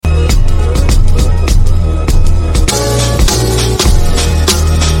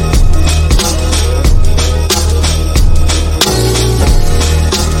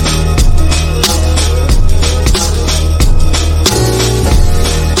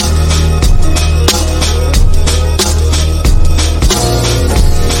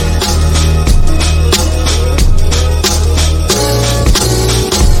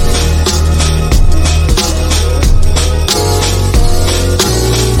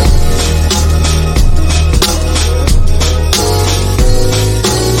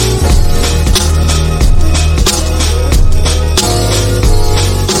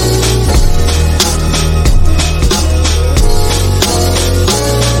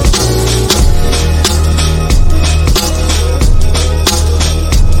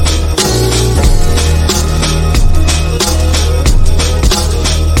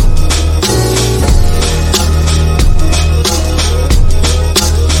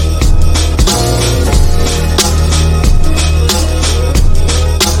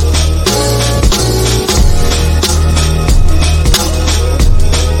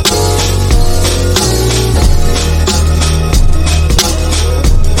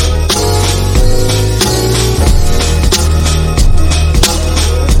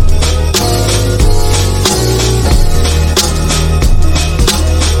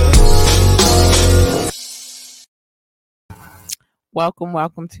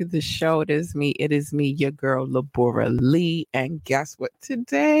welcome to the show. It is me, your girl, Labora Lee. And guess what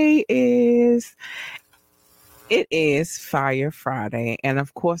today is? It is Fire Friday. And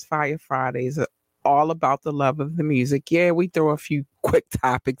of course, Fire Fridays are all about the love of the music. Yeah, we throw a few quick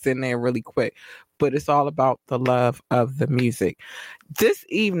topics in there really quick, but it's all about the love of the music. This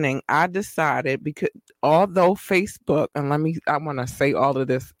evening, I decided, because although Facebook, and I want to say all of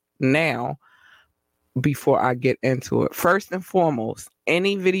this now, before I get into it. First and foremost,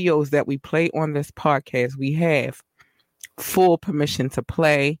 any videos that we play on this podcast, we have full permission to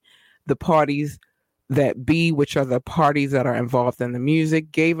play. The parties that be, which are the parties that are involved in the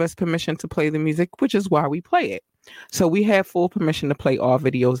music, gave us permission to play the music, which is why we play it. So we have full permission to play all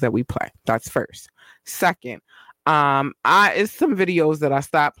videos that we play. That's first. Second, it's some videos that I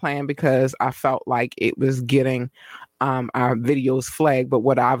stopped playing because I felt like it was getting our videos flagged. But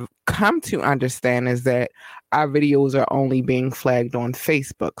what I've come to understand is that our videos are only being flagged on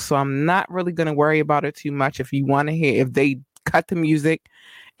Facebook. So I'm not really going to worry about it too much. If you want to hear, if they cut the music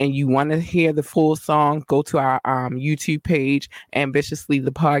and you want to hear the full song, go to our YouTube page, Ambitiously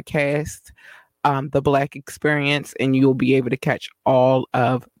the Podcast, The Black Experience, and you'll be able to catch all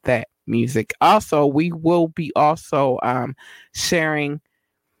of that music. Also, we will be sharing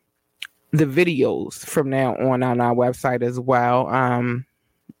the videos from now on our website as well.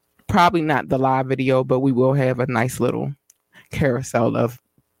 Probably not the live video, but we will have a nice little carousel of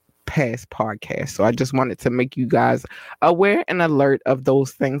past podcasts. So I just wanted to make you guys aware and alert of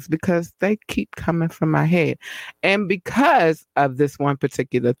those things because they keep coming from my head. And because of this one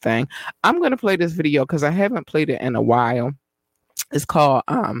particular thing, I'm going to play this video because I haven't played it in a while. It's called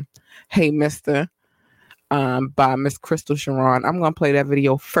Hey Mister by Miss Crystal Sharon. I'm going to play that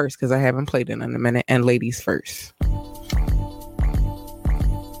video first because I haven't played it in a minute. And ladies first.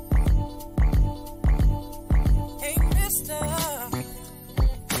 Hey, mister, I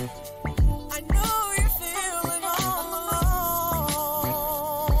know you're feeling all alone.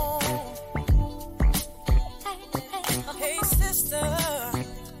 Hey, sister,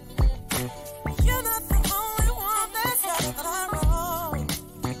 you're not the only one that's got it wrong.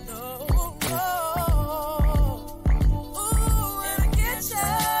 No, no. Ooh, and I get ya.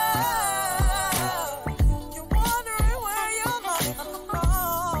 You're wondering where your life went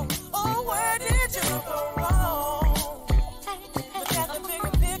wrong. Oh, where did you go wrong? Look at the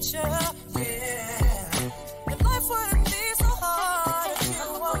bigger picture, yeah. Your life wouldn't be so hard if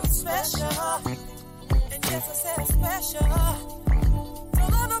you weren't special. And yes, I said special.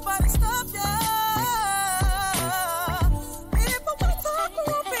 Don't let nobody stop ya. People will talk but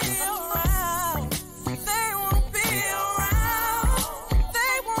won't be around. They won't be around.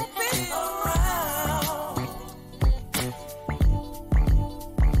 They won't be around.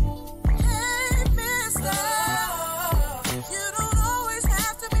 Hey, mister, you don't always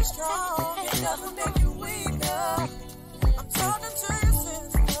have to be strong. It doesn't make you weaker. I'm talking to your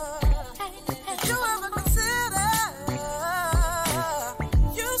sister. Did you ever consider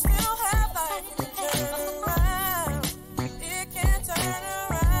you still have life you can turn around? It can turn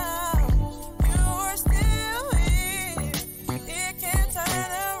around. You are still here. It can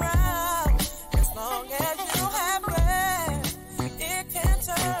turn around. As long as you have breath, it can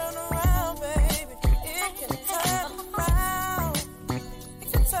turn around, baby. It can turn around. It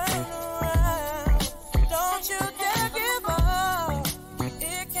can turn around. Don't you dare give up.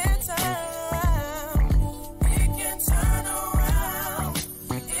 It can turn around. It can turn around.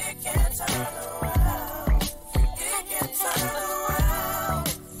 It can turn around. It can turn around.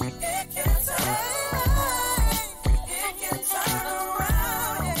 It can turn around. It can turn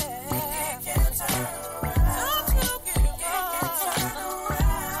around. Yeah. It can turn around. Don't you give up.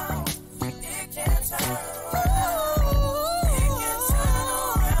 It can turn around. It can turn around. It can turn around.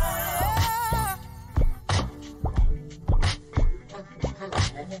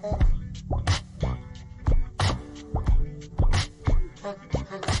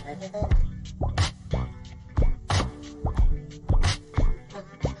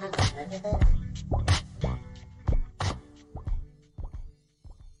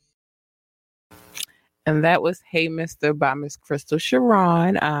 And that was Hey Mister by Miss Crystal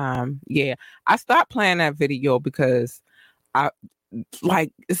Sharon. Yeah, I stopped playing that video because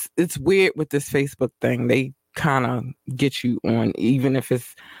it's weird with this Facebook thing. They kind of get you on, even if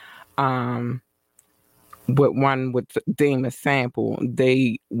it's what one would deem a sample,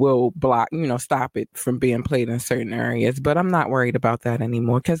 they will block, stop it from being played in certain areas. But I'm not worried about that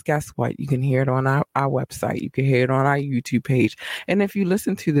anymore because guess what? You can hear it on our website. You can hear it on our YouTube page. And if you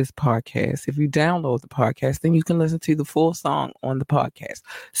listen to this podcast, if you download the podcast, then you can listen to the full song on the podcast.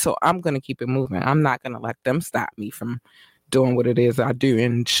 So I'm going to keep it moving. I'm not going to let them stop me from doing what it is I do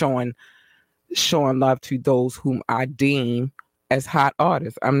and showing love to those whom I deem as hot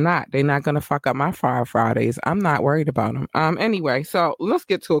artists. I'm not. They're not going to fuck up my Fire Fridays. I'm not worried about them. Anyway, so let's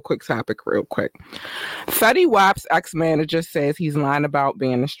get to a quick topic real quick. Fetty Wap's ex-manager says he's lying about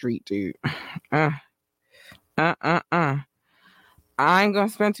being a street dude. I ain't going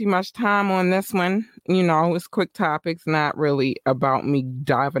to spend too much time on this one. You know, it's quick topics, not really about me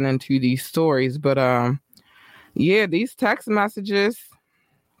diving into these stories. But, yeah, these text messages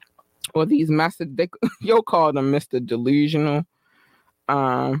or these messages, you'll call them Mr. Delusional.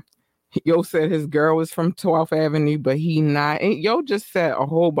 Yo said his girl was from 12th Avenue, but he not. Yo just said a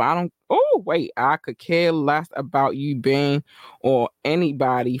whole, but I could care less about you being or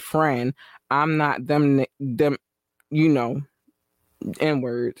anybody friend. I'm not them, you know,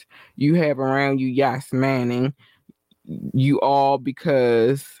 N-words you have around you. Yes, Manning, you all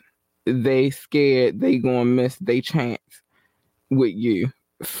because they scared they gonna miss their chance with you.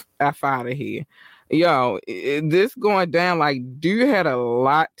 F out of here. Yo, this going down, like, dude had a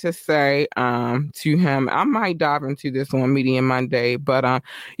lot to say to him. I might dive into this on Media Monday, but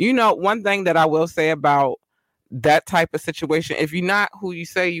you know, one thing that I will say about that type of situation, if you're not who you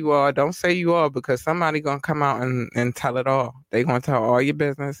say you are, don't say you are, because somebody gonna come out and tell it all. They gonna tell all your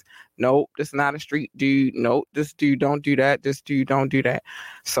business. Nope, this not a street dude. Nope, this dude don't do that. This dude don't do that.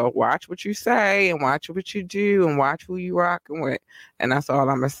 So watch what you say and watch what you do and watch who you rocking with. And that's all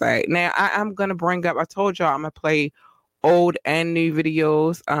I'm gonna say. Now I'm gonna bring up, I told y'all I'm gonna play old and new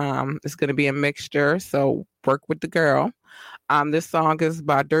videos. It's gonna be a mixture, so work with the girl. This song is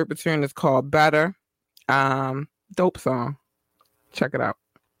by Dirt Batoon. It's called Better. Dope song. Check it out.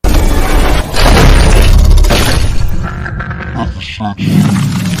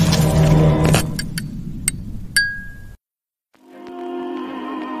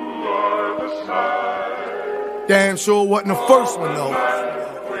 Damn sure wasn't the first one though.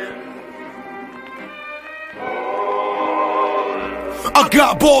 I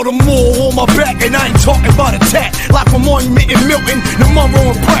got Baltimore on my back, and I ain't talking about attack. Like from Monument and Milton to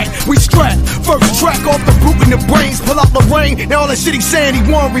Monroe and Pratt. We strapped. First track off the boot in the brains. Pull out the rain. Now all that shit he saying he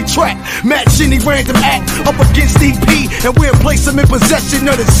won't retract. Match any random act up against EP, and we'll place him in possession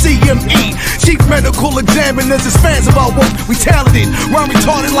of the CME. Chief medical examiners is fans of our work. We talented, rhyme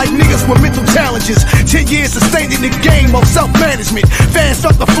retarded like niggas with mental challenges. 10 years sustained in the game of self-management. Fans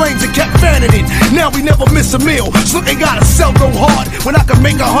felt the flames and kept fanning it. Now we never miss a meal, so they gotta sell go hard. When I can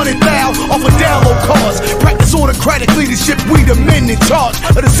make 100,000 off of download cars. Practice autocratic leadership, we the men in charge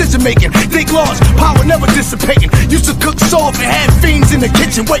of decision making. Think large, power never dissipating. Used to cook soft and had fiends in the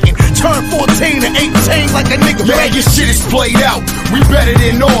kitchen waiting. Turn 14 and 18 like a nigga. Yeah, your shit is played out. We better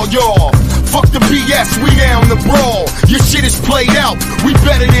than all y'all. Fuck the BS, we down the brawl. Your shit is played out. We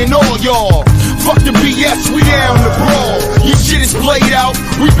better than all y'all. Fuck the BS, we down the brawl. Your shit is played out.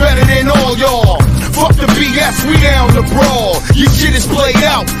 We better than all y'all. Fuck the BS, we down the brawl. Your shit is played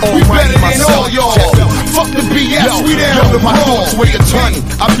out. We better than all y'all. Fuck the BS, we down the brawl. My thoughts weigh a ton.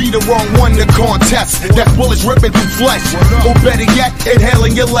 I be the wrong one to contest. That bullets ripping through flesh. Or better yet,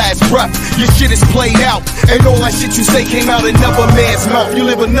 inhaling your last breath. Your shit is played out. And all that shit you say came out another man's mouth. You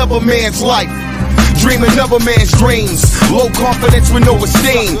live another man's life. Dream another man's dreams. Low confidence with no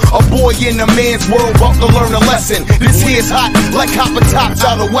esteem. A boy in a man's world about to learn a lesson. This here's hot like copper tops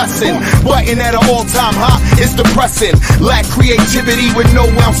out of Wesson. Button at an all-time high is depressing. Lack creativity with no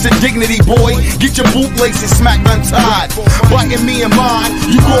ounce of dignity, boy. Get your bootlaces smacked untied. Biting me and mine,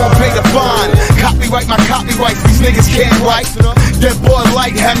 you gon' pay the fine. Copyright my copyrights, these niggas can't write. That Bud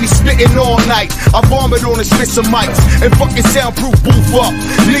Light had me spitting all night. I vomit on his fist of mics and fucking soundproof booth up.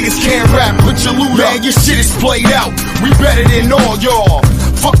 Niggas can't rap, put your loot up. Man, your shit is played out. We better than all y'all.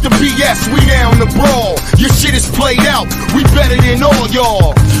 Fuck the BS, we down the brawl. Your shit is played out. We better than all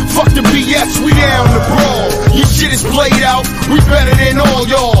y'all. Fuck the BS, we down the brawl. Your shit is played out. We better than all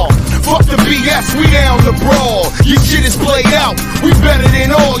y'all. Fuck the BS, we down the brawl. Your shit is played out. We better than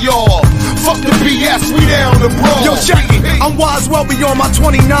all y'all. Fuck the BS, we down the brawl. Yo, check it. I'm wise well beyond my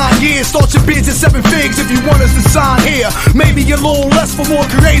 29 years. Start your bids at 7 figs if you want us to sign here. Maybe a little less for more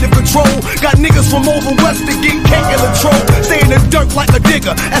creative control. Got niggas from over west that get cake and latrol. Stay in the dirt like a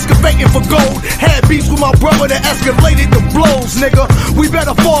digger, excavating for gold. Had beefs with my brother that escalated the blows, nigga. We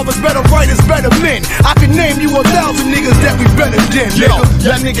better fathers, better writers, better men. I can name you 1,000 niggas that we better than, Yo, nigga.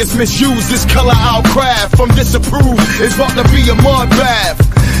 y'all niggas misuse this color our craft. From disapprove, it's about to be a mud bath.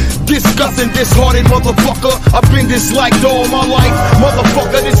 Disgusting, disheartened motherfucker. I've been disliked all my life.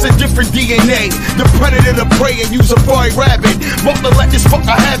 Motherfucker, this a different DNA. The predator to prey and use a furry rabbit. About to let this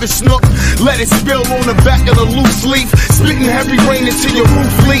fucker have it, snook. Let it spill on the back of the loose leaf. Spitting heavy rain into your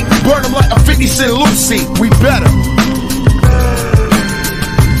roof leak. Burn them like a 50 Cent Lucy. We better.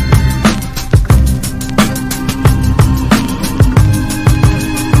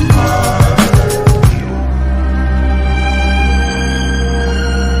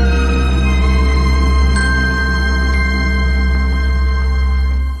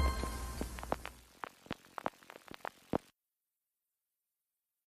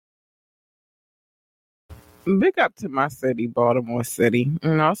 Big up to my city, Baltimore City.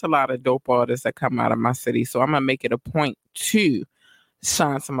 You know, it's a lot of dope artists that come out of my city. So I'm going to make it a point to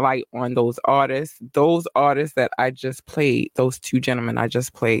shine some light on those artists. Those artists that I just played, those two gentlemen I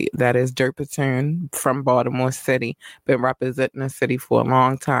just played, that is Dirt Platoon from Baltimore City. Been representing the city for a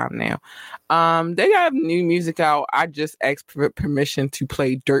long time now. They have new music out. I just asked for permission to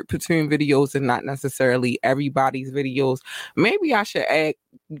play Dirt Platoon videos and not necessarily everybody's videos. Maybe I should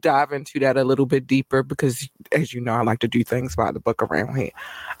dive into that a little bit deeper because, as you know, I like to do things by the book around here.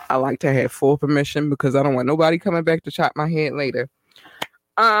 I like to have full permission because I don't want nobody coming back to chop my head later.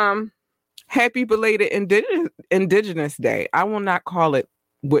 Happy belated Indigenous Day. I will not call it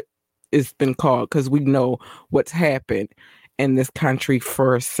what it's been called because we know what's happened in this country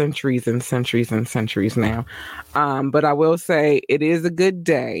for centuries and centuries and centuries now. But I will say it is a good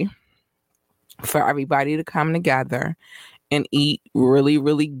day for everybody to come together and eat really,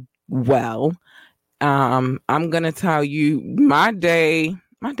 really well. I'm going to tell you, my day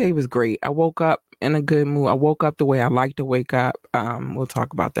was great. I woke up in a good mood. I woke up the way I like to wake up. We'll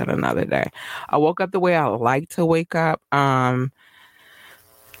talk about that another day. I woke up the way I like to wake up. And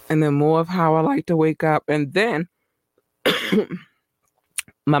then more of how I like to wake up. And then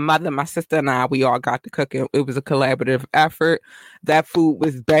my mother, my sister, and I, we all got to cooking. It was a collaborative effort. That food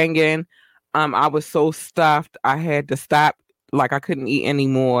was banging. I was so stuffed. I had to stop. Like I couldn't eat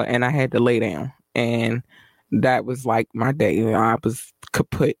anymore and I had to lay down. And that was like my day. I was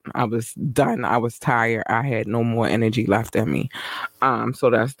kaput. I was done. I was tired. I had no more energy left in me. So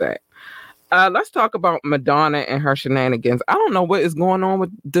that's that. Let's talk about Madonna and her shenanigans. I don't know what is going on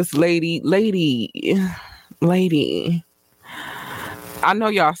with this lady. I know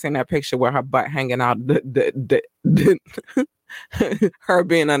y'all seen that picture with her butt hanging out. Her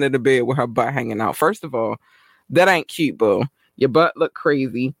being under the bed with her butt hanging out. First of all, that ain't cute, boo. Your butt look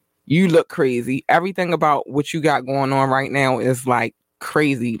crazy. You look crazy. Everything about what you got going on right now is like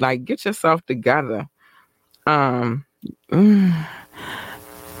crazy. Like, get yourself together.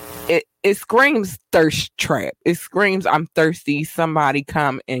 It screams thirst trap. It screams I'm thirsty. Somebody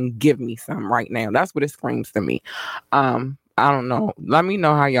come and give me some right now. That's what it screams to me. I don't know. Let me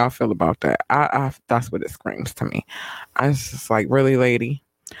know how y'all feel about that. I that's what it screams to me. It's just like, really, lady?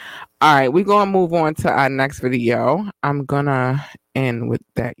 All right, we're going to move on to our next video. I'm going to end with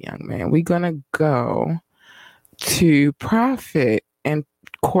that young man. We're going to go to Prophet and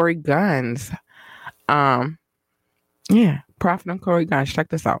Corey Guns. Prophet and Corey Guns. Check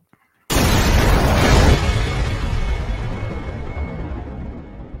this out.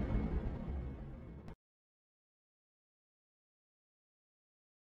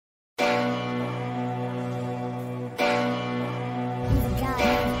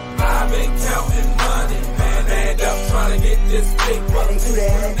 This paper, I'm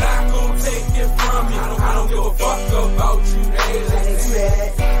not gonna take it from you. I don't give a fuck about you, haters.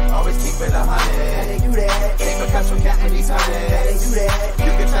 Always keep it 100. Ain't no cash from counting these hundreds.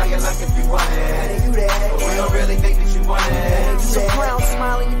 You can try your luck if you want it, but we don't really think that you want it. Some clowns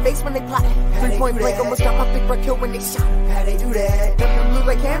smile in your face when they plot. 3-point blank almost got my big red kill when they shot. How they do that? Them blue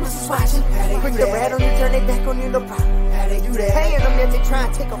like cameras is watching. Bring the rat on you, turn they back on you, no problem. How they do that? Paying them as they try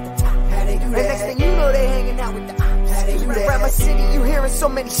and take off the top. How they do that? And next thing you know, they hanging out with the ops. Around my city, you hearing so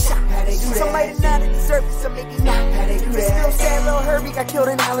many shots. Some might have not deserved it, some maybe not. But still sad little Herbie got killed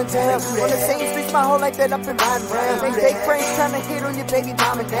in Allentown. On the same streets my whole life that I've been riding around. They fake friends trying to hit on your baby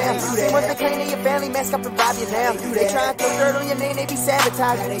mama now. They want the claim of your family mask up and rob you now. They try to throw dirt on your name, they be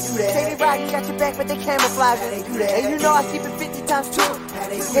sabotaging. Say they riding, got your back, but they camouflaging. And you know I keep it 50 times 2.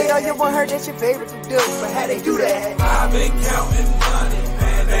 Hate all you want her, that's your favorite to do. But how they do that? I've been counting money,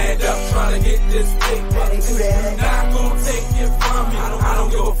 man, up trying to get this paper. How they do that? Not gonna take it from you. I don't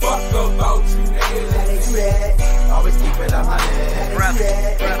give a fuck about you, haters. How they do that? Always keep it 100.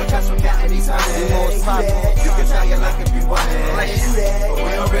 Rather catch from counting these hundreds. You can try your luck if you want it, but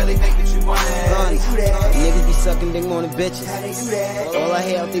we don't really think that you want it. Niggas be sucking dick on the bitches. All I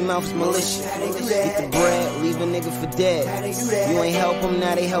hear out their mouth is malicious. Get the bread, leave a nigga for dead. You ain't help them,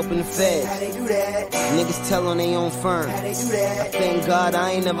 now they helping the feds. Niggas tell on their own firm. I thank God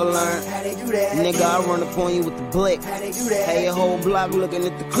I ain't never learned. Nigga, I run up on you with the blick. Hey, your whole block looking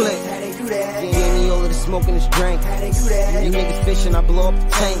at the clip. Gave me all of the smoke and this drink. You niggas fishing, I blow up the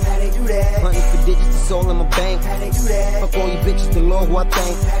tank. Hunting for digits, it's all in my bank. Fuck all you bitches, the Lord who I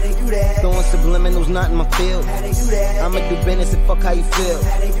thank. Throwing subliminals, not in my field. I'ma do business and fuck how you feel.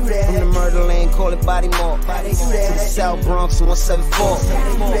 From the murder lane, call it body more. To the South Bronx, 174.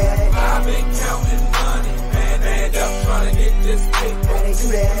 I've been counting money, man, up trying to get this paper.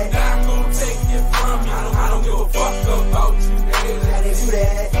 Not gonna take it from you. I don't give a fuck about you, haters.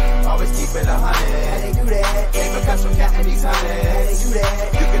 Always keep it 100.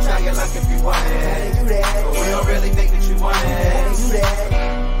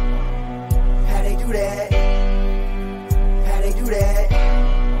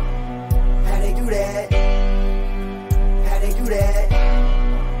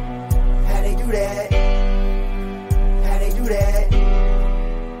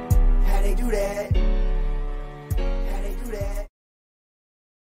 do that? How they do that?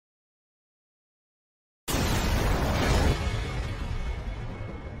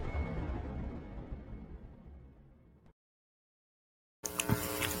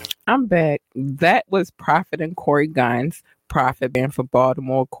 I'm back. That was Prophet and Corey Guns. Prophet band for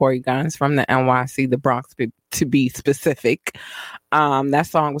Baltimore, Corey Guns from the NYC, the Bronx to be specific. That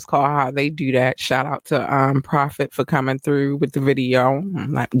song was called How They Do That. Shout out to Prophet for coming through with the video,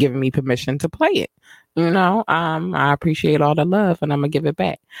 like giving me permission to play it. You know, I appreciate all the love and I'm gonna give it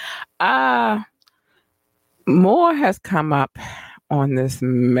back. More has come up on this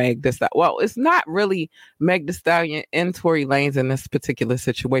Meg Thee Stallion. Well, it's not really Meg Thee Stallion and Tory Lanez in this particular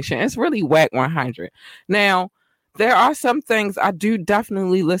situation. It's really Wack 100. Now, there are some things I do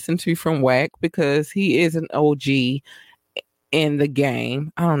definitely listen to from Wack because he is an OG in the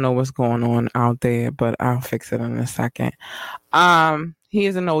game. I don't know what's going on out there, but I'll fix it in a second. He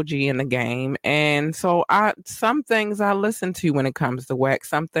is an OG in the game. And so some things I listen to when it comes to Wack,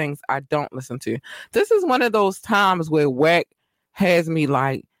 some things I don't listen to. This is one of those times where Wack has me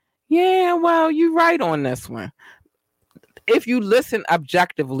like, yeah, well, you're right on this one. If you listen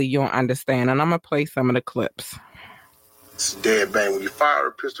objectively, you'll understand. And I'm going to play some of the clips. It's dead bang. When you fire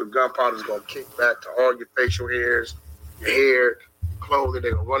a pistol, gunpowder is going to kick back to all your facial hairs, your hair, your clothing.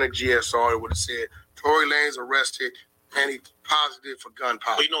 They're going to run a GSR. It would have said, Tory Lanez arrested and he's positive for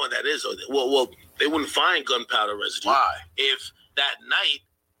gunpowder. Well, you know what that is? Well, they wouldn't find gunpowder residue. Why? If that night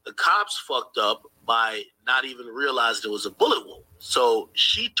the cops fucked up by not even realizing there was a bullet wound. So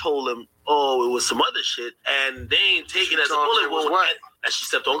she told him, oh, it was some other shit, and they ain't taking it as a bullet wound, and she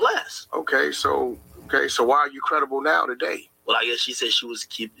stepped on glass. Okay, so why are you credible now today? Well, I guess she said she was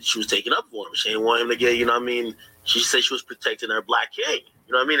taking up for him. She didn't want him to get, you know what I mean? She said she was protecting her black king.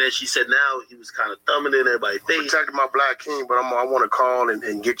 You know what I mean? And she said now he was kind of thumbing in everybody's face. Protecting my black king, but I want to call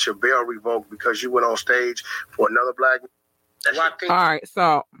and get your bail revoked because you went on stage for another black. All right,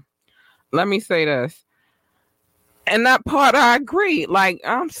 so let me say this. And that part I agree. Like,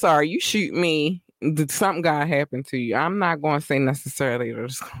 I'm sorry, you shoot me, something gotta happen to you. I'm not going to say necessarily,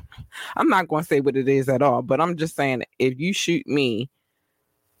 I'm not going to say what it is at all, but I'm just saying if you shoot me,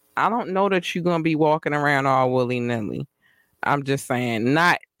 I don't know that you're going to be walking around all willy-nilly. I'm just saying,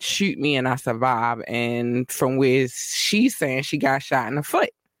 not shoot me and I survive. And from where she's saying she got shot in the foot.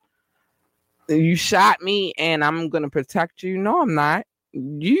 You shot me and I'm going to protect you. No, I'm not.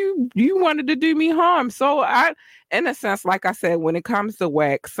 You wanted to do me harm. So in a sense, like I said, when it comes to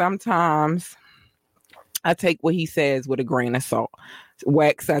Wack, sometimes I take what he says with a grain of salt.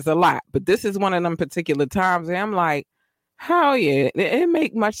 Wack says a lot, but this is one of them particular times where I'm like, hell yeah, it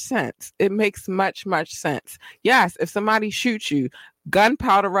makes much sense. It makes much sense. Yes, if somebody shoots you,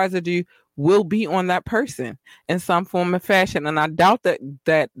 gunpowder residue will be on that person in some form or fashion. And I doubt that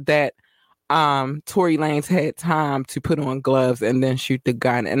Tory Lanez had time to put on gloves and then shoot the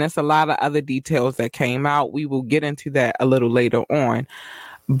gun. And there's a lot of other details that came out. We will get into that a little later on.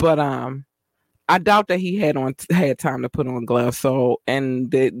 But I doubt that he had time to put on gloves.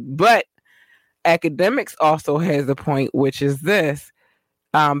 But academics also has a point, which is this.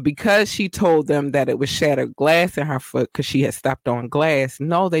 Because she told them that it was shattered glass in her foot because she had stepped on glass.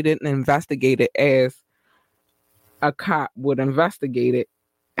 No, they didn't investigate it as a cop would investigate it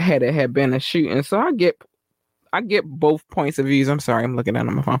had it had been a shooting. So I get both points of views. I'm sorry, I'm looking at it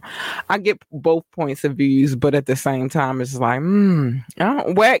on my phone. I get both points of views, but at the same time, it's like,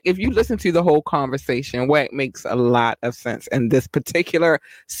 Wack, if you listen to the whole conversation, Wack makes a lot of sense in this particular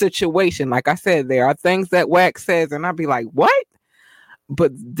situation. Like I said, there are things that Wack says, and I'd be like, what?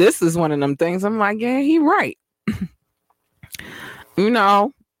 But this is one of them things I'm like, yeah, he right. You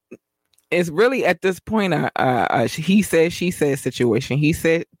know, it's really at this point he said, she said situation. He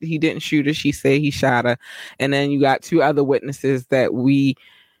said he didn't shoot her. She said he shot her. And then you got two other witnesses that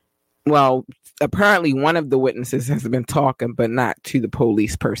apparently one of the witnesses has been talking, but not to the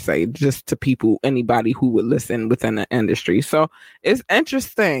police per se, just to people, anybody who would listen within the industry. So it's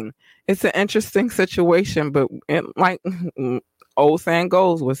interesting. It's an interesting situation, but like old saying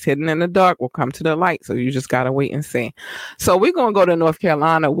goes, what's hidden in the dark will come to the light. So you just got to wait and see. So we're going to go to North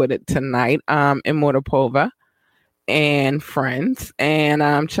Carolina with it tonight, Immortal Pova and Friends.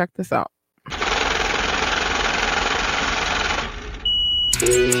 And check this out.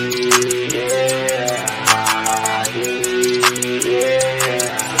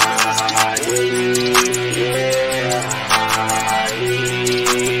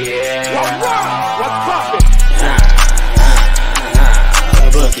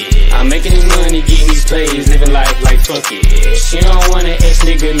 I'm making this money, getting these plays, living life like fuck it. She don't want an ex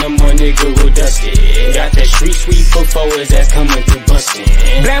nigga, no more nigga will dust it. Got that street sweep for forwards that's coming through bustin'.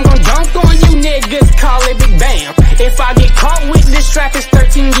 Blam gon' dunk on you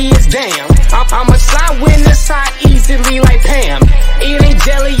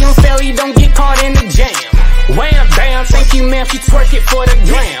it for the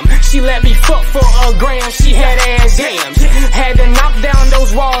gram. She let me fuck for a gram, she had ass jams. Had to knock down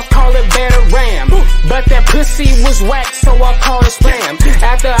those walls, call it better ram. But that pussy was whack, so I called it spam.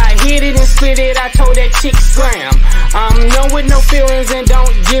 After I hit it and split it, I told that chick scram. I'm known with no feelings and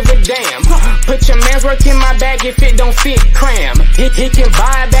don't give a damn. Put your man's work in my bag if it don't fit, cram. He can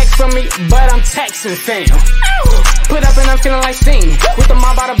buy it back from me, but I'm taxing fam. Put up and I'm feeling like Sting. With the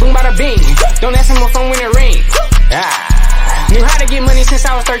mob, bada boom, bada bing. Don't ask him what phone when it ring. Knew how to get money since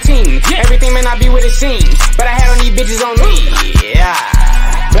I was 13. Everything may not be what it seems, but I had all these bitches on me.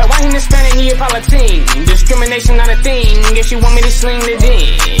 But why in Hispanic Neapolitan? Discrimination not a thing. If you want me to sling the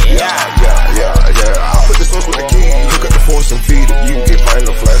ding. I put the sauce with the key. Hook up the force and feed it. You can get fine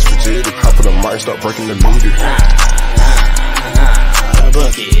no flash for jitty. Hop on the mic, start breaking the meter.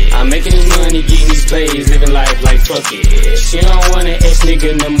 Bucket. I'm making this money, getting these plays, living life like fuck it. She don't want an ex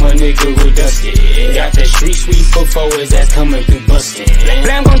nigga, no more nigga with dusted. Got that street sweep before his ass coming through bustin'.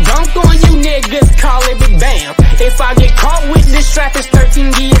 Blam gon' dunk on you niggas, call it big bam. If I get caught with this strap, it's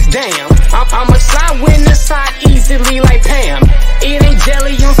 13 years damn. I'ma slide with the side easily like Pam. It ain't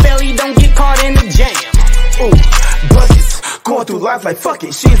jelly, I'm fairly, don't get caught in the jam. Ooh, buckets, going through life like fuck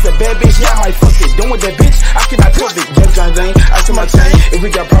it. She's a bad bitch, yeah, I might fuck it. Done with that bitch, I cannot trust it. That John Zane, I see my chain. If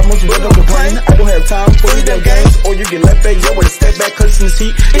we got problems, we don't complain. I don't have time for these damn games. Or you get left back, yo, with a step back, cuts in the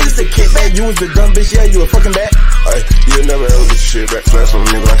seat. It's a kickback, you was the dumb bitch, yeah, you a fucking bat. Ay, you'll never ever get your shit back. Flash on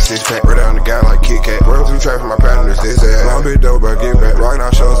a nigga like 6-pack. Right down the guy like Kit Kat. Run through traffic, my partner's this ass. Long bit dope, but get back. Rockin'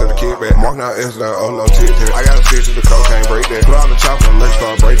 out shows at the kickback. Marking out S down, oh no, tit-tat. I got a stick to the cocaine, break that. Put all the chopper and make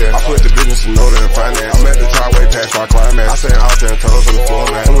start break that. I put the business in order and finance. I'm at the top way past my climax. I send out there and toes on the floor,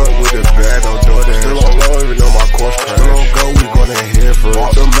 man. Pull up with the bag, don't do that. Still on low, even though my course crash. Still on go, we go down here for it.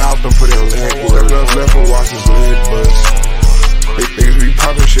 Walk them out and put in leg work. Left and watch his lid bust. Niggas be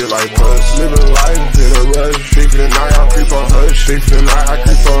poppin' shit like puss. Living life in a rush. Sleep for the night, I creep on hush. Sleep for the night, I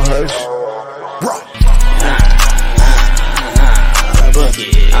creep on hush.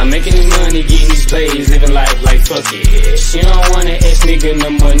 Bucket. I'm making this money, getting these plays, living life like fuck it. She don't want an ex nigga, no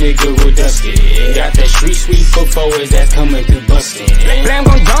more nigga with dusted. Got that street sweep before his ass coming through bustin'. Blam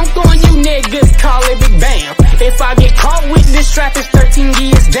gon' dunk on you niggas, call it big bam. If I get caught with this strap, it's 13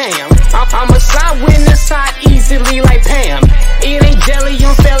 years damn. I'ma slide with the side easily like Pam. It ain't jelly,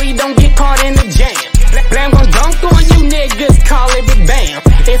 I'm fairly, don't get caught in the jam. Blam gon' dunk on you niggas, call it big bam.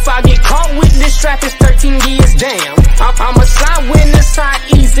 If I get caught with this strap, it's 13 years damn. I'ma slide with the side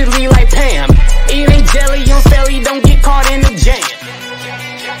easily like Pam. It ain't jelly, I'm fairly, don't get caught in the jam.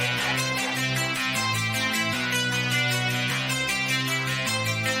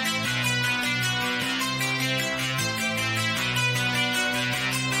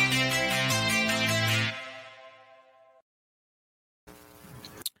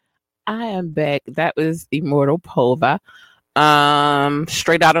 I am back. That was Immortal Pova.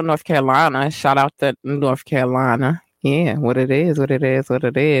 Straight out of North Carolina. Shout out to North Carolina. Yeah, what it is.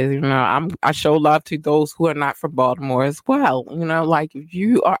 You know, I show love to those who are not from Baltimore as well. You know, like if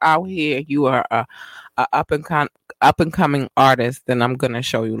you are out here, you are a up and coming artist, then I'm gonna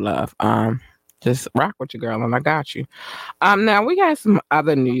show you love. Just rock with your girl, and I got you. Now we got some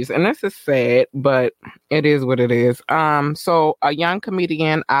other news, and this is sad, but it is what it is. So a young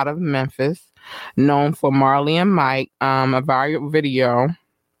comedian out of Memphis, known for Marley and Mike, a viral video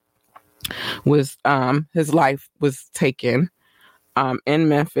was his life was taken in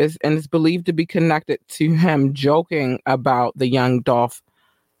Memphis, and it's believed to be connected to him joking about the Young Dolph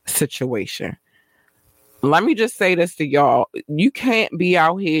situation. Let me just say this to y'all. You can't be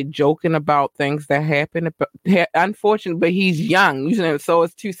out here joking about things that happen. Unfortunately, but he's young. You know, so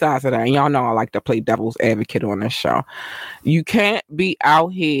it's two sides of that. And y'all know I like to play devil's advocate on this show. You can't be out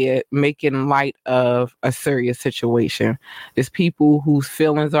here making light of a serious situation. There's people whose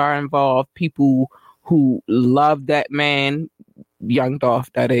feelings are involved, people who love that man, Young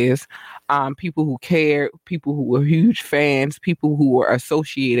Dolph, that is. People who care, people who were huge fans, people who were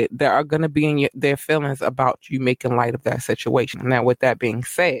associated, that are going to be in their feelings about you making light of that situation. Now, with that being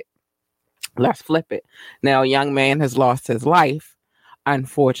said, let's flip it. Now, a young man has lost his life,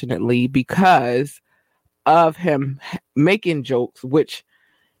 unfortunately, because of him making jokes, which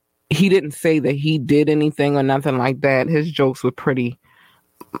he didn't say that he did anything or nothing like that. His jokes were pretty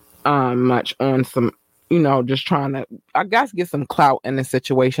much on some, you know, just trying to, I guess, get some clout in the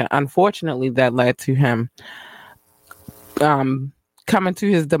situation. Unfortunately, that led to him coming to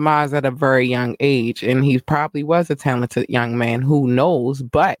his demise at a very young age. And he probably was a talented young man, who knows?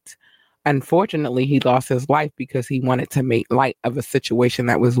 But unfortunately, he lost his life because he wanted to make light of a situation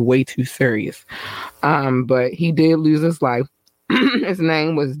that was way too serious. But he did lose his life. His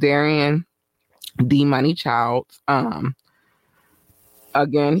name was Darian D. Money Childs.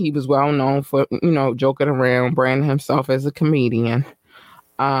 Again, he was well known for, joking around, branding himself as a comedian.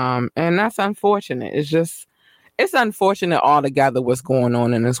 And that's unfortunate. It's unfortunate altogether what's going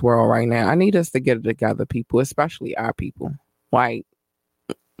on in this world right now. I need us to get it together, people, especially our people. Like,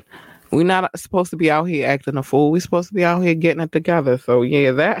 we're not supposed to be out here acting a fool. We're supposed to be out here getting it together. So,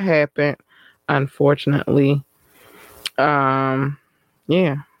 yeah, that happened, unfortunately. Yeah,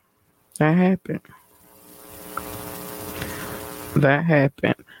 that happened.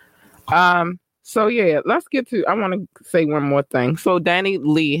 So yeah, let's get to, I want to say one more thing. So Danny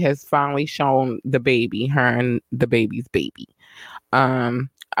Lee has finally shown the baby, her and the baby's baby.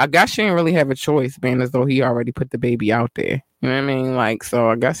 I guess she didn't really have a choice, being as though he already put the baby out there. You know what I mean? Like, so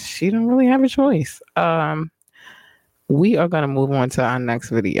I guess she didn't really have a choice. We are going to move on to our next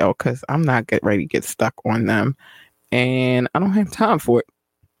video because I'm not ready to get stuck on them. And I don't have time for it.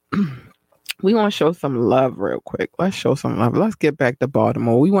 We want to show some love real quick. Let's show some love. Let's get back to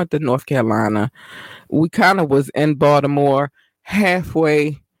Baltimore. We went to North Carolina. We kind of was in Baltimore,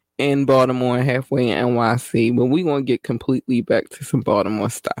 halfway in Baltimore and halfway in NYC, but we going to get completely back to some Baltimore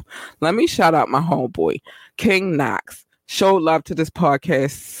stuff. Let me shout out my homeboy, King Knox. Showed love to this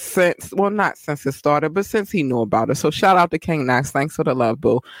podcast since, well, not since it started, but since he knew about it. So shout out to King Knox. Thanks for the love,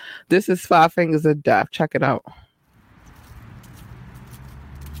 boo. This is 5 Fingers of Death. Check it out.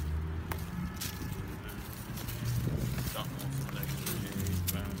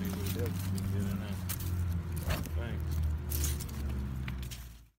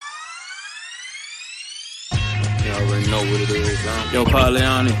 You already know what it is, yo. Yo,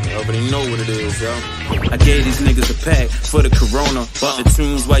 Pauliani, you already know what it is, yo. I gave these niggas a pack for the Corona. Bought the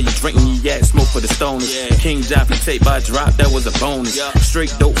tunes while you drinking your yak, smoke for the stoners. King Joffrey tape I dropped, that was a bonus.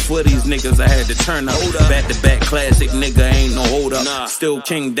 Straight dope for these niggas, I had to turn up. Back to back classic, nigga, ain't no hold up. Still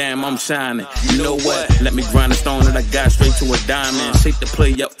king, damn, I'm shining. You know what? Let me grind the stone that I got straight to a diamond. Shake the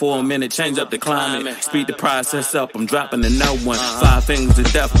play up for a minute, change up the climate. Speed the process up, I'm dropping another one. 5 Fingers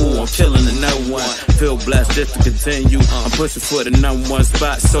of Death, ooh, I'm killing another one. Feel blessed just to continue. I'm pushing for the number one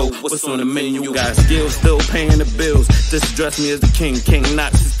spot, so what's on the menu? Got skills, still paying the bills. Just address me as the king, King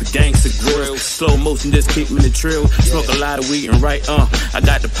Knox, it's the gangster grill. Slow motion, just keep me the trill. Smoke a lot of weed and right, I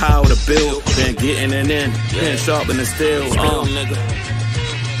got the power to build. Been getting it in, been sharpening steel, nigga.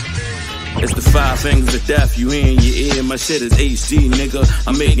 It's the 5 Fingers of Death, you in your ear. My shit is HD, nigga,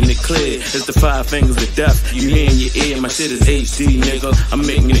 I'm making it clear. It's the 5 Fingers of Death, you in your ear. My shit is HD, nigga, I'm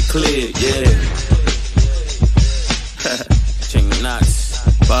making it clear, yeah. King Knox,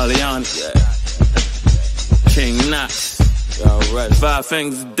 Pauliani, yeah. King Knox, y'all ready? 5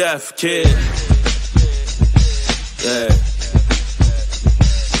 Fingers of Death, kid. Yeah.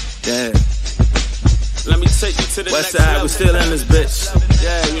 Let me take you to the West Side, level. We still in this bitch.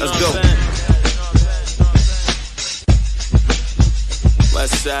 Yeah, you know let's go.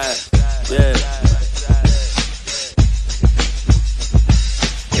 West Side, yeah.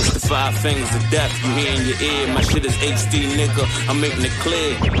 It's the 5 Fingers of Death, you hear in your ear. My shit is HD, nigga, I'm making it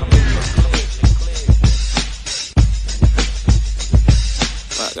clear.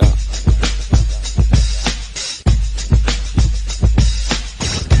 Fuck up.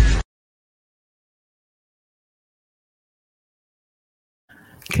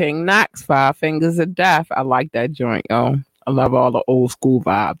 King Knox, 5 Fingers of Death. I like that joint, yo. I love all the old school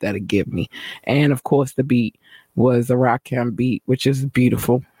vibe that it give me. And of course, the beat was a Rakim beat, which is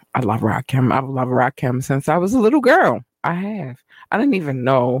beautiful. I love Rakim. I've loved Rakim since I was a little girl. I have. I didn't even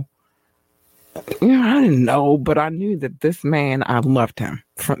know. I didn't know, but I knew that this man, I loved him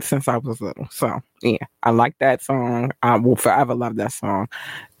since I was little. So, yeah, I like that song. I will forever love that song.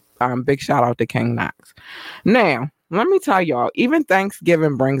 Big shout out to King Knox. Now, let me tell y'all, even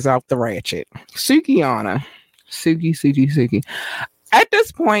Thanksgiving brings out the ratchet. Sukihana. Suki. At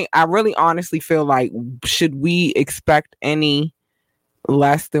this point, I really honestly feel like, should we expect any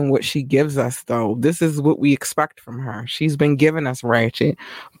less than what she gives us, though? This is what we expect from her. She's been giving us ratchet.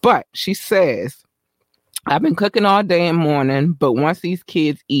 But she says, I've been cooking all day and morning, but once these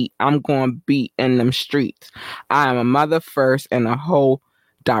kids eat, I'm going to be in them streets. I am a mother first and a hoe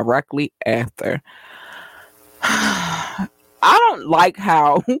directly after. I don't like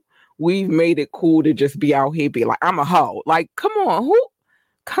how we've made it cool to just be out here be like, I'm a hoe. Like, come on,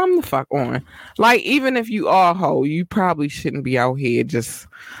 come the fuck on. Like, even if you are a hoe, you probably shouldn't be out here just,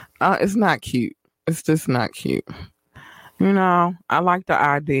 it's not cute. It's just not cute. I like the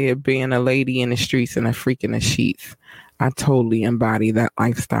idea of being a lady in the streets and a freak in the sheets. I totally embody that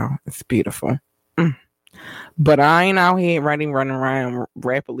lifestyle. It's beautiful. But I ain't out here rapidly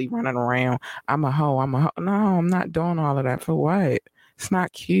running around. I'm a hoe. No, I'm not doing all of that. For what? It's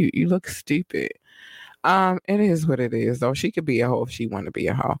not cute. You look stupid. It is what it is, though. She could be a hoe if she want to be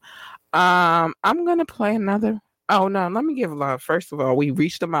a hoe. I'm gonna play another. Oh no, let me give love. First of all, we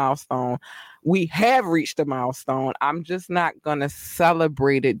reached a milestone. We have reached a milestone. I'm just not gonna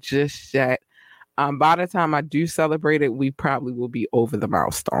celebrate it just yet. By the time I do celebrate it, we probably will be over the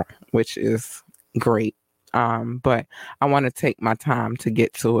milestone, which is great. But I want to take my time to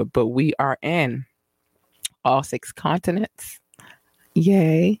get to it. But we are in all 6 continents.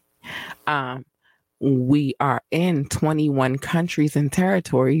 Yay. We are in 21 countries and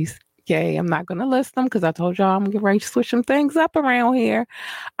territories. Yay. I'm not going to list them because I told y'all I'm going to get ready to switch some things up around here.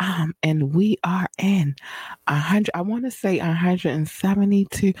 And we are in 100. I want to say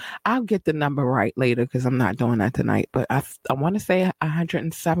 172. I'll get the number right later because I'm not doing that tonight. But I want to say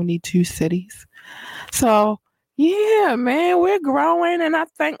 172 cities. So, yeah, man, we're growing. And I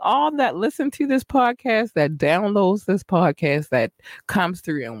thank all that listen to this podcast, that downloads this podcast, that comes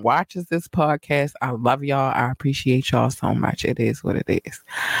through and watches this podcast. I love y'all. I appreciate y'all so much. It is what it is.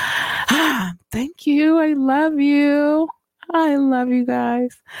 Thank you. I love you. I love you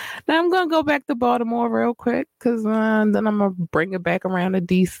guys. Now I'm going to go back to Baltimore real quick because then I'm going to bring it back around to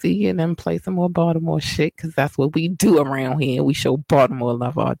DC and then play some more Baltimore shit because that's what we do around here. We show Baltimore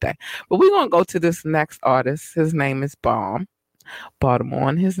love all day. But we're going to go to this next artist. His name is Bomb. Baltimore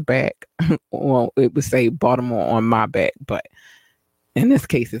on his back. Well, it would say Baltimore on my back, but in this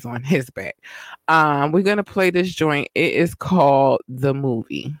case, it's on his back. We're going to play this joint. It is called The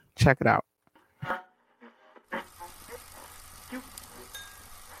Movie. Check it out.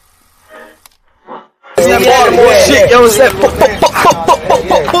 That Baltimore shit, yo, it's that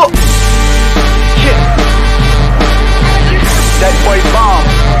that boy Bomb,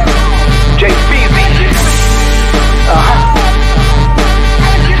 Jay Feezy.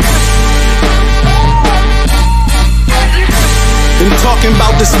 Been talking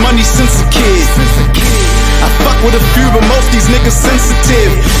about this money since a kid. I fuck with a few, but most these niggas sensitive.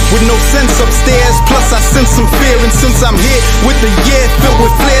 With no sense upstairs, plus I sense some fear. And since I'm here with the year filled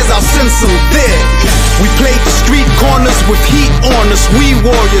with flares, I'll send some there. We played the street corners with heat on us, we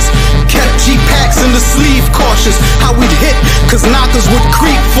warriors. Kept G-packs in the sleeve, cautious how we'd hit, cause knockers would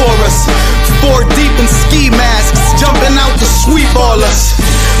creep for us. 4 deep in ski masks, jumping out to sweep all us.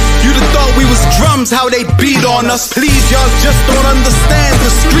 You'd have thought we was drums, how they beat on us. Please, y'all just don't understand the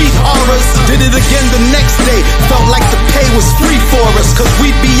street horrors. Did it again the next day, felt like the pay was free for us. Cause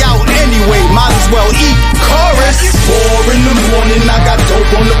we'd be out anyway, might as well eat chorus. 4 in the morning, I got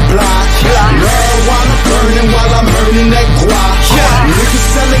dope on the block. Marijuana burning while I'm earning that guap. Niggas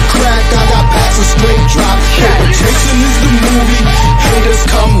selling crack, I got packs of straight drop. Paper chasing is the movie, haters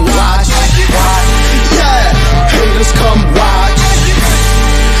come watch. Yeah, haters come watch.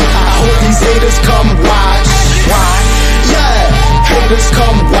 I hope these haters come watch. Yeah, haters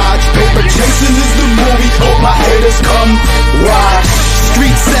come watch. Paper chasing is the movie. Hope my haters come watch.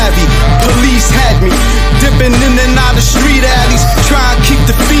 Street savvy, police had me dipping in and out of street alleys, trying to keep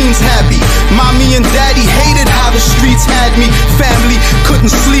the fiends happy. Mommy and daddy hated how the streets had me. Family couldn't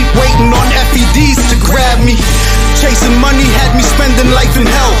sleep, waiting on FEDs to grab me. Chasing money had me spending life in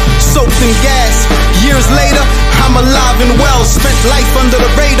hell, soaked in gas. Years later, I'm alive and well. Spent life under the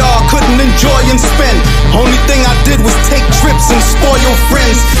radar, couldn't enjoy and spend. Only thing I did was take trips and spoil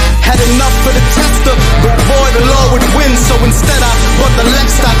friends. Had enough for the tester, but boy, the law would win. So instead I bought the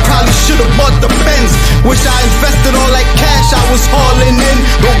Lex, I probably should've bought the Benz. Wish I invested all that cash I was hauling in.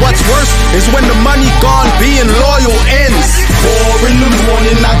 But what's worse is when the money gone, being loyal ends. 4 in the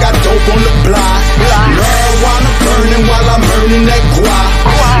morning, I got dope on the block. Marijuana burning while I'm earning that guap.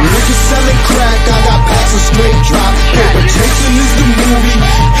 Niggas selling crack, I got packs of straight drop. Paper chasing is the movie,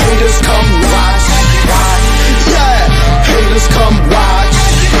 haters come watch. Yeah, haters come watch.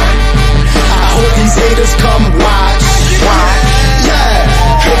 I hope these haters come watch. Yeah,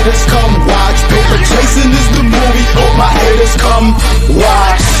 haters come watch. Paper chasing is the movie, hope my haters come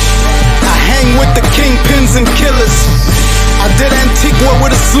watch. I hang with the kingpins and killers. I did Antigua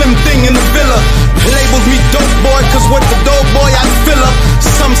with a slim thing in the villa. Labeled me dope boy, cause with the dope boy I fill up.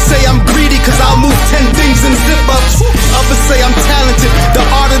 Some say I'm greedy, cause I'll move 10 things in zip-ups. Others say I'm talented, the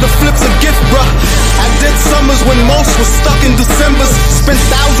art of the flip's a gift, bruh. I did summers when most was stuck in Decembers. Spent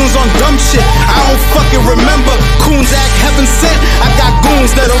thousands on dumb shit, I don't fucking remember. Coons act heaven sent, I got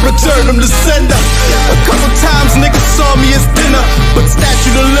goons that'll return them to sender. A couple times niggas saw me as dinner, but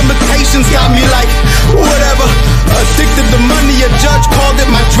statute of limitations got me like, whatever. Addicted to money, a judge called it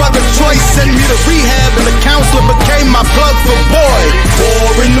my drug of choice. Sent me to rehab and the counselor became my plug for boy.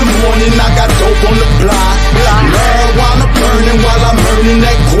 4 in the morning, I got dope on the block. Marijuana burning while I'm earning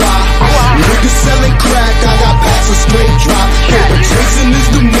that guap. Niggas selling crack, I got packs of straight drop. Paper chasing is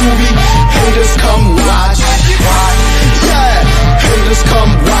the movie, haters come watch.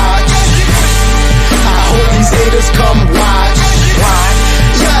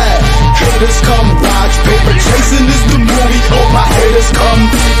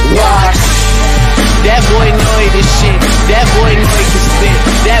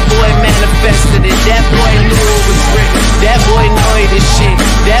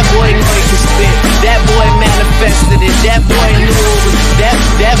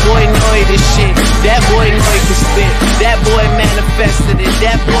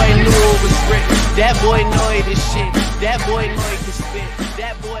 That boy know he the shit. That boy know he can spit.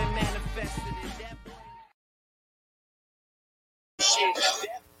 That boy manifested it. That boy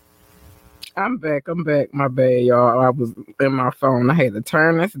shit. I'm back. My bad, y'all. I was in my phone. I had to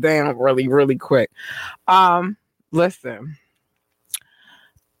turn this down really quick. Listen.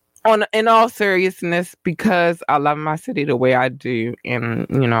 In all seriousness, because I love my city the way I do, and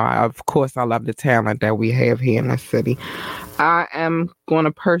of course I love the talent that we have here in the city, I am going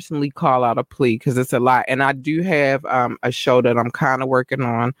to personally call out a plea because it's a lot, and I do have a show that I'm kind of working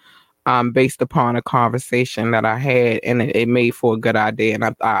on, based upon a conversation that I had, and it made for a good idea,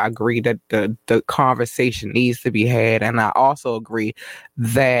 and I agree that the conversation needs to be had, and I also agree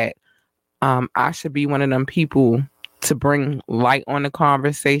that I should be one of them people to bring light on the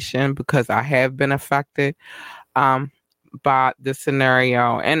conversation because I have been affected by the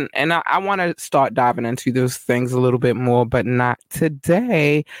scenario. And I want to start diving into those things a little bit more, but not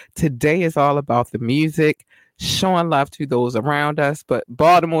today. Today is all about the music, showing love to those around us. But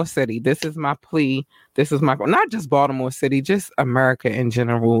Baltimore City, this is my plea. This is my, not just Baltimore City, just America in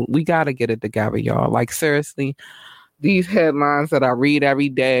general. We got to get it together, y'all. Like, seriously, these headlines that I read every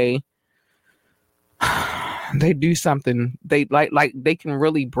day, they do something. They like they can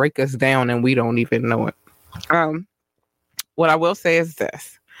really break us down and we don't even know it. What I will say is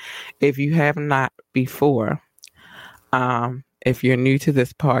this: if you have not before, if you're new to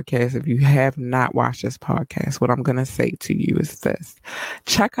this podcast, if you have not watched this podcast, what I'm gonna say to you is this: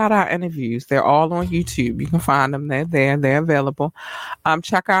 check out our interviews. They're all on YouTube. You can find them. They're there. They're available.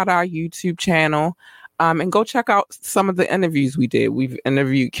 Check out our YouTube channel. And go check out some of the interviews we did. We've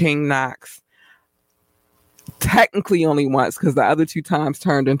interviewed King Knox. Technically only once because the other 2 times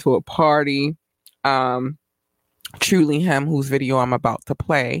turned into a party. Truly Him, whose video I'm about to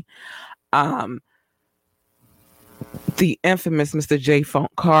play. The infamous Mr. J.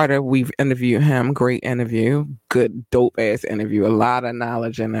 Funk Carter, we've interviewed him. Great interview. Good, dope ass interview. A lot of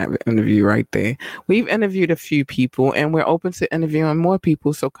knowledge in that interview right there. We've interviewed a few people and we're open to interviewing more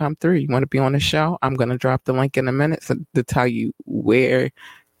people. So come through. You want to be on the show? I'm going to drop the link in a minute to tell you where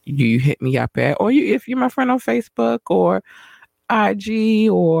you hit me up at, or if you're my friend on Facebook or IG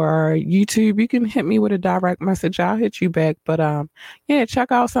or YouTube, you can hit me with a direct message. I'll hit you back. But yeah,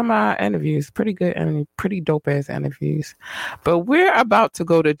 check out some of our interviews. Pretty good and pretty dope ass interviews. But we're about to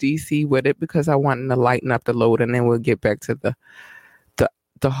go to DC with it because I want to lighten up the load, and then we'll get back to the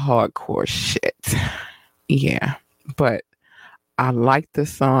hardcore shit. Yeah, but I like the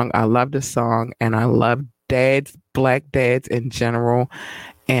song. I love the song, and I love dads, black dads in general,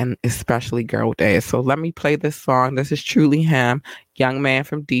 and especially girl dads. So let me play this song. This is Truly Him, young man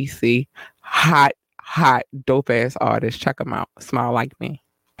from DC, hot, dope ass artist. Check him out. Smile Like Me.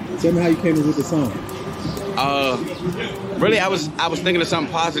 Tell me how you came up with the song. Really, I was thinking of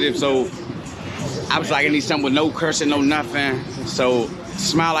something positive, so I was like, I need something with no cursing, no nothing. So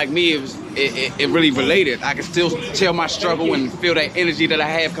Smile Like Me, it really related. I can still tell my struggle and feel that energy that I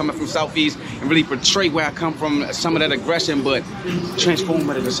have coming from Southeast and really portray where I come from, some of that aggression, but transform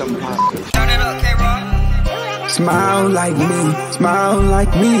it into something positive. Smile like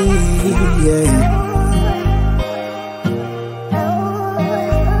me, yeah.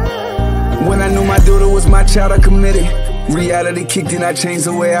 When I knew my daughter was my child, I committed. Reality kicked in, I changed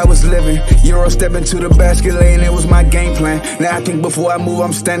the way I was living. Euro step into the basket lane, it was my game plan. Now I think before I move,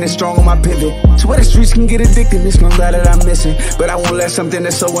 I'm standing strong on my pivot. Swear the streets can get addicted, it's no lie that I'm missing. But I won't let something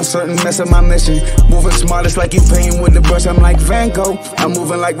that's so uncertain mess up my mission. Moving smart, it's like you painting with the brush, I'm like Van Gogh. I'm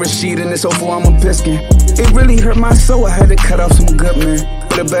moving like Rashid in this 04, I'm a Piskin. It really hurt my soul, I had to cut off some good men.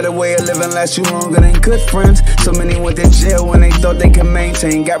 But a better way of living lasts you longer than good friends. So many went to jail when they thought they could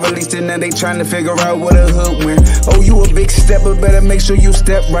maintain. Got released and now they trying to figure out what a hood win. Oh, you a big step, but better make sure you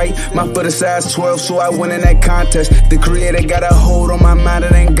step right. My foot is size 12, so I win in that contest. The creator got a hold on my mind,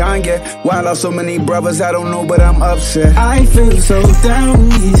 it ain't gone yet. Why I lost so many brothers, I don't know, but I'm upset. I feel so down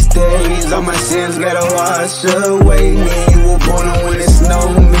these days. All my sins gotta wash away me. You were born when it's no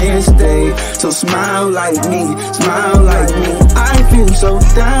mistake. So smile like me, smile like me. I feel so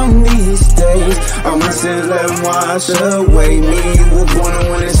down these days. All my sins let them wash away me. You were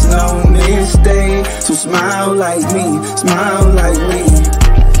born when it's no mistake. So smile like me, smile like me.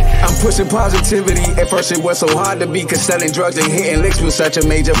 I'm pushing positivity. At first it was so hard to be, cause selling drugs and hitting licks was such a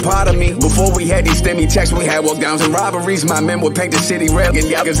major part of me. Before we had these STEMI checks, we had walk-downs and robberies. My men would paint the city red and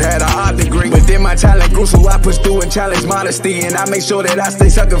y'all had an art degree. But then my talent grew, so I pushed through and challenged modesty. And I make sure that I stay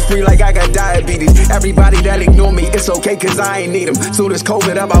sucker free like I got diabetes. Everybody that ignore me, it's okay cause I ain't need them. Soon as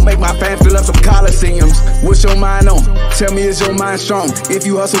COVID up, I'll make my fans fill up some coliseums. What's your mind on? Tell me, is your mind strong? If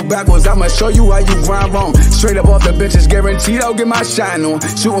you hustle backwards, I'ma show you how you grind wrong. Straight up off the benches, guaranteed I'll get my shine on.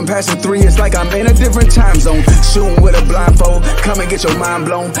 Shooting past the 3, it's like I'm in a different time zone. Shooting with a blindfold, come and get your mind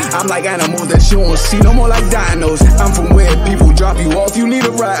blown. I'm like animals that you won't see no more like dinos. I'm from where people drop you off, you need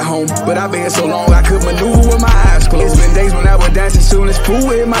a ride home. But I've been here so long I could maneuver with my eyes closed. It's been days when I would dance as soon as food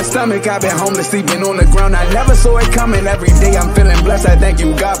hit my stomach. I've been homeless, sleeping on the ground, I never saw it coming. Every day I'm feeling blessed, I thank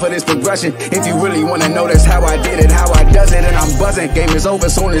you God for this progression. If you really wanna know, that's how I did it, how I does it. And I'm buzzing, game is over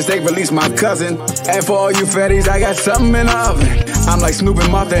soon as they release my cousin. And for all you fatties, I got something in the oven. I'm like Snoop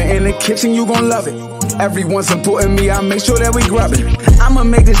and Martha in the kitchen, you gon' love it. Everyone supporting me, I make sure that we grub it. I'ma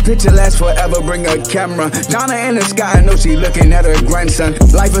make this picture last forever, bring a camera. Donna in the sky, I know she looking at her grandson.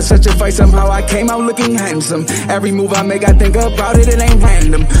 Life is such a fight, somehow I came out looking handsome. Every move I make, I think about it, it ain't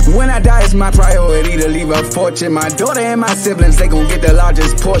random. When I die, it's my priority to leave a fortune. My daughter and my siblings, they gon' get the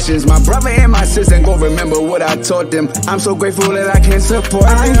largest portions. My brother and my sister gon' remember what I taught them. I'm so grateful that I can support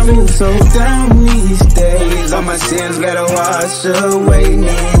them. I feel so down these days. All my sins gotta wash away.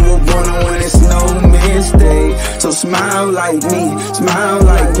 Me, you were born when it's no mistake. So smile like me, smile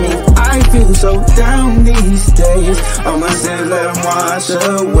like me. I feel so down these days. All my sins let them wash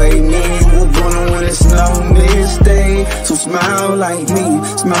away. Me, you were born when it's no mistake. So smile like me,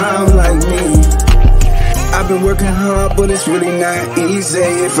 smile like me. I've been working hard, but it's really not easy.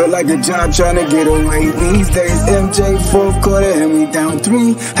 It feel like a job trying to get away these days. MJ, 4th quarter, and we down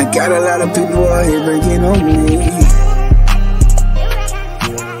 3. I got a lot of people out here breaking on me.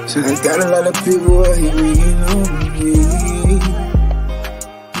 So I got a lot of people out here breaking on me.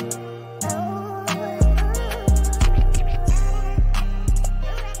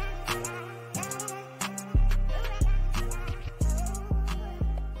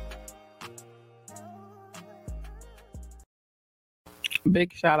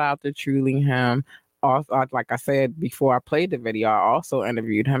 Big shout out to Truly Him. Also, like I said before I played the video, I also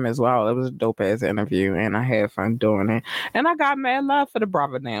interviewed him as well. It was a dope ass interview, and I had fun doing it. And I got mad love for the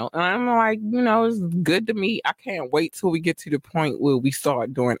brother now. And I'm like, you know, it's good to me. I can't wait till we get to the point where we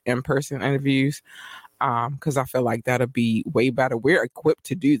start doing in-person interviews. Because I feel like that'll be way better. We're equipped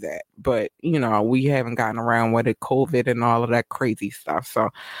to do that, but you know, we haven't gotten around with it, COVID and all of that crazy stuff. So,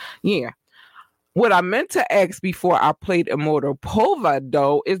 yeah. What I meant to ask before I played Immortal Pova,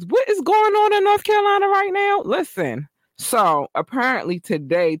 though, is what is going on in North Carolina right now? Listen, so apparently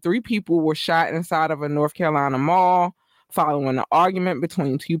today, 3 people were shot inside of a North Carolina mall following an argument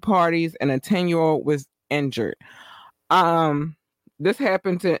between 2 parties, and a 10-year-old was injured. This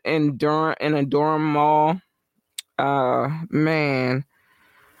happened in a Durham mall. Man.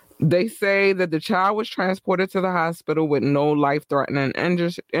 They say that the child was transported to the hospital with no life-threatening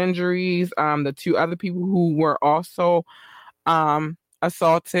injuries. The 2 other people who were also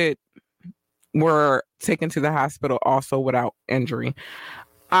assaulted were taken to the hospital also without injury.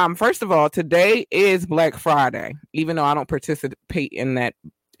 First of all, today is Black Friday, even though I don't participate in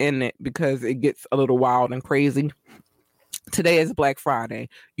it because it gets a little wild and crazy. Today is Black Friday.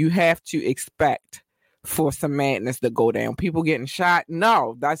 You have to expect for some madness to go down. People getting shot.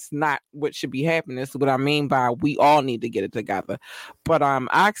 No, that's not what should be happening. That's what I mean by we all need to get it together. But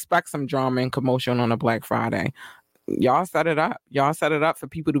I expect some drama and commotion on a Black Friday. Y'all set it up. Y'all set it up for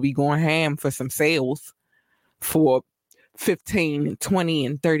people to be going ham for some sales for 15 and 20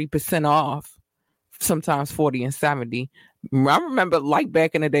 and 30% off. Sometimes 40 and 70. I remember like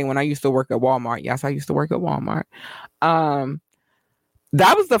back in the day when I used to work at Walmart. Yes, I used to work at Walmart.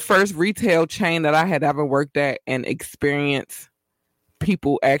 That was the first retail chain that I had ever worked at and experienced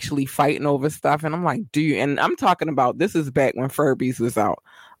people actually fighting over stuff. And I'm like, dude, and I'm talking about this is back when Furbies was out.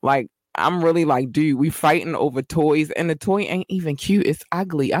 Like, I'm really like, dude, we fighting over toys, and the toy ain't even cute. It's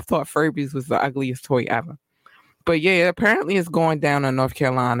ugly. I thought Furbies was the ugliest toy ever. But yeah, apparently it's going down in North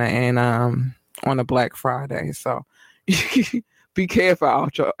Carolina and on a Black Friday. So be careful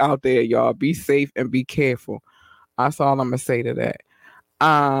out there, y'all. Be safe and be careful. That's all I'm gonna say to that.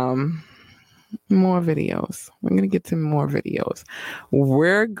 More videos. We're gonna get to more videos.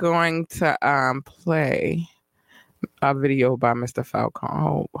 We're going to play a video by Mr.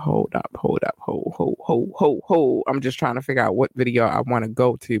 Falcon. Hold up. I'm just trying to figure out what video I want to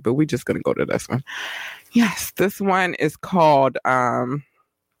go to, but we're just gonna go to this one. Yes, this one is called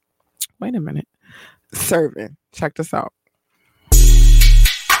wait a minute. Serving. Check this out.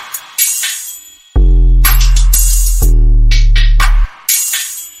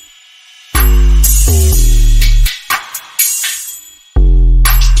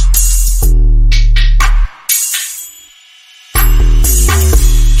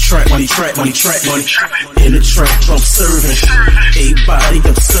 Track money. In the trap, I'm serving. Everybody,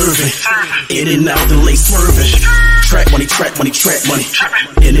 I'm serving. In and out, the late swerving. Track money.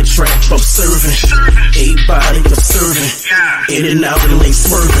 In the trap, I'm serving. Everybody, I'm serving. In and out, the late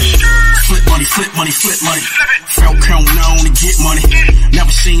swerving. flip money, flip money. Felt count known to get money.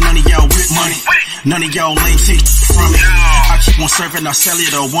 Never seen none of y'all with money. None of y'all lame take from me. I keep on serving, I sell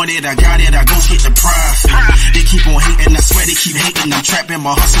it, I want it, I got it, I go get the prize. They keep on hating, I swear they keep hating. I'm trapped in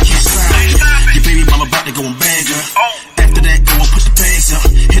my hustle, can't stop. Your baby mama about to go and bag her. After that, go and put the bags up.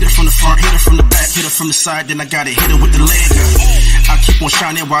 Hit it from the front, hit it from the back, hit it from the side, then I gotta hit it with the leg up. I keep on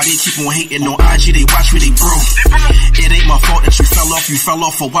shining while they keep on hating on IG, they watch me, they broke. It ain't my fault that you fell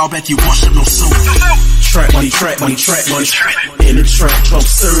off a while back, you washed up no soap. Trap money, trap money, trap money. In the trap, I'm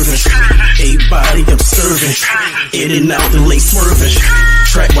serving. Everybody, I'm serving. In and out, the late swerving.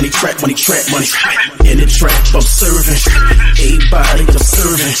 Trap money, trap money, trap money. In the trap, I'm serving. Everybody, I'm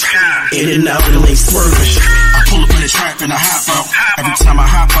serving. In and out, the late swerving. I pull up in the trap and I hop out. Every time I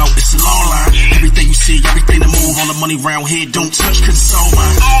hop out, it's a long line. Everything you see, everything that move, all the money round here, don't touch, cause it's all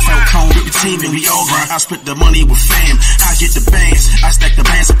mine. Falcon with the team and we all grind. I split the money with fam. I get the bands. I stack the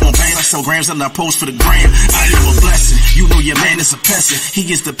bands up on bands. I sell grams and I post for the gram. I am a blessing. You know your man is a peasant. He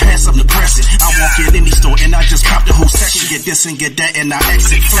is the past, I'm the present. I walk in any store and I just cop the whole section. Get this and get that and I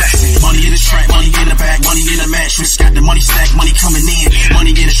exit flexing. Money in the trap, money in the bag, money in the mattress. Got the money stack, money coming in.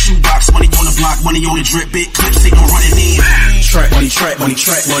 Money in the shoebox, money on the block, money on the drip. Big clips, they gon' run it in. Trap money, trap money,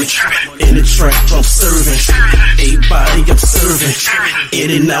 trap money. In the trap, I'm serving. Everybody, I'm serving. In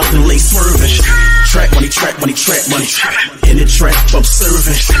and out, the late swerving. Trap money, trap money, trap money. In the trap, I'm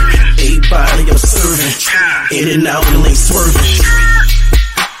serving. Everybody, I'm serving. In and out, the late swerving.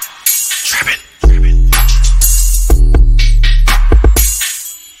 Trapping.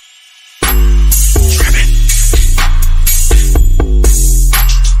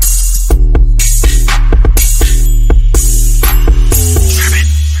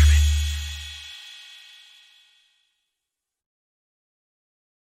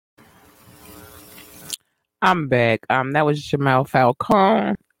 I'm back. That was Jamel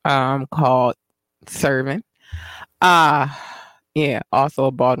Falcone, called Serving. Yeah, also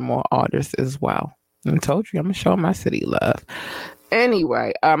a Baltimore artist as well. I told you I'm gonna show my city love.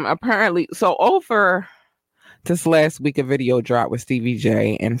 Anyway, apparently, so over this last week, a video dropped with Stevie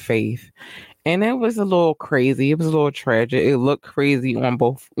J and Faith, and it was a little crazy. It was a little tragic. It looked crazy on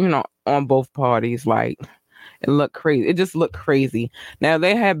both, on both parties. Like, it looked crazy. It just looked crazy. Now,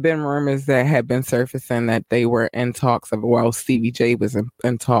 there had been rumors that had been surfacing that they were in talks of, well, Stevie J was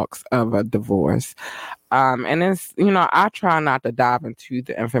in talks of a divorce. And it's, I try not to dive into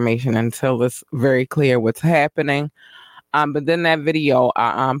the information until it's very clear what's happening. But then that video,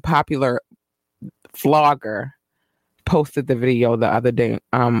 popular vlogger posted the video the other day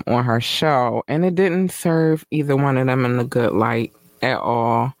on her show, and it didn't serve either one of them in a good light at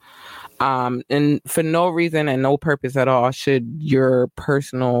all. And for no reason and no purpose at all should your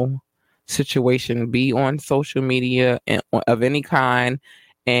personal situation be on social media of any kind,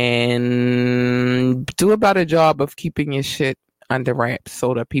 and do a better job of keeping your shit under wraps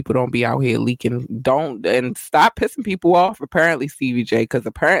so that people don't be out here leaking. And stop pissing people off. Apparently, Stevie J, because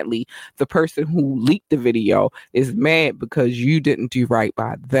apparently the person who leaked the video is mad because you didn't do right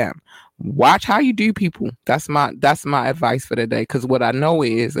by them. Watch how you do, people. That's my advice for the day. Because what I know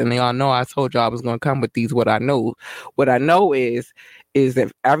is, and y'all know I told y'all I was going to come with these. What I know is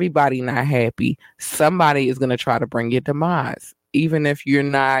if everybody not happy, somebody is going to try to bring your demise. Even if you're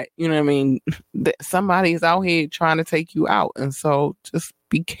not, somebody's out here trying to take you out. And so just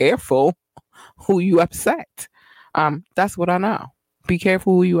be careful who you upset. That's what I know. Be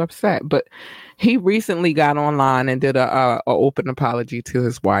careful who you upset. But he recently got online and did a open apology to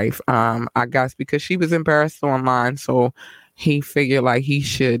his wife. I guess because she was embarrassed online. So he figured like he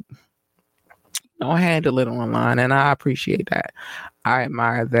should handle it online. And I appreciate that. I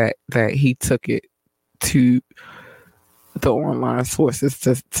admire that he took it to the online sources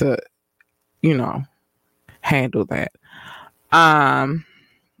to handle that,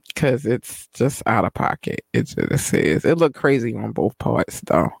 because it's just out of pocket. It just is. It looked crazy on both parts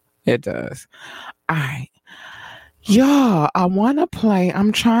though. It does. I want to play.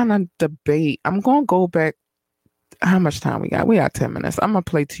 I'm trying to debate. I'm gonna go back. How much time we got? We got 10 minutes. I'm going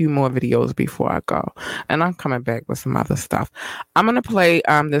to play 2 more videos before I go. And I'm coming back with some other stuff. I'm going to play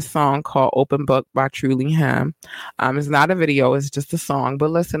this song called Open Book by Truly Him. It's not a video. It's just a song.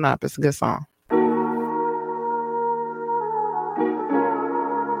 But listen up. It's a good song.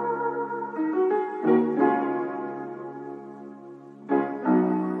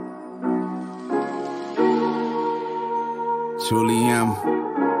 Truly Him.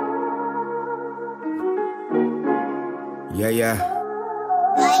 Yeah.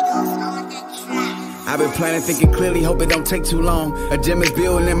 I've been planning, thinking clearly, hope it don't take too long. A gym is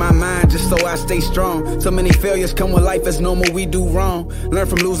building in my mind just so I stay strong. So many failures come with life, it's normal, we do wrong. Learn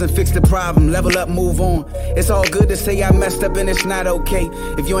from losing, fix the problem, level up, move on. It's all good to say I messed up and it's not okay.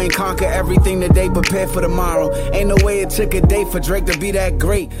 If you ain't conquer everything today, prepare for tomorrow. Ain't no way it took a day for Drake to be that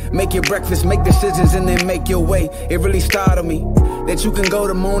great. Make your breakfast, make decisions, and then make your way. It really startled me that you can go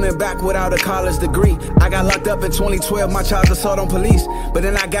to moon and back without a college degree. I got locked up in 2012, my child assault on police. But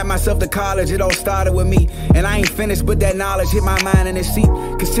then I got myself to college, it all started with me. And I ain't finished, but that knowledge hit my mind in its seat.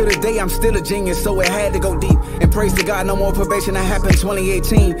 Cause to this day I'm still a genius, so it had to go deep. And praise to God, no more probation, that happened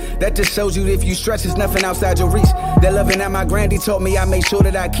 2018. That just shows you that if you stretch, it's nothing outside your reach. That loving that my grandy taught me, I make sure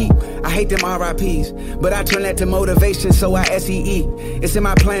that I keep. I hate them RIPs, but I turn that to motivation, so I SEE. It's in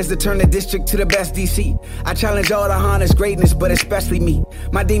my plans to turn the district to the best DC. I challenge all the harness greatness, but especially me.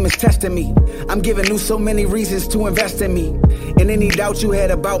 My demons testing me. I'm giving you so many reasons to invest in me. And any doubt you had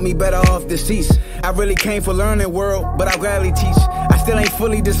about me, better off deceased. I really came for learning, world, but I'll gladly teach. I still ain't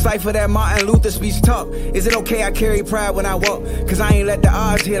fully decipher that Martin Luther speech talk. Is it okay I carry pride when I walk? Cause I ain't let the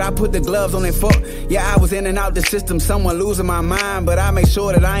odds hit, I put the gloves on and fought. Yeah, I was in and out the system, someone losing my mind, but I make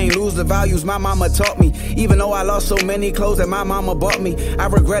sure that I ain't lose the values my mama taught me. Even though I lost so many clothes that my mama bought me, I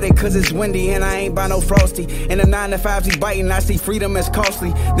regret it cause it's windy and I ain't buy no Frosty. And them 9 to 5s be biting, I see freedom as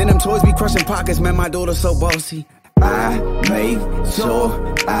costly. Then them toys be crushing pockets, man, my daughter's so bossy. I make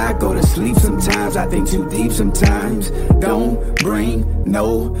sure I go to sleep sometimes. I think too deep sometimes. Don't bring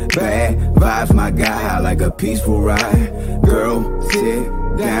no bad vibes, my guy. I like a peaceful ride. Girl, sit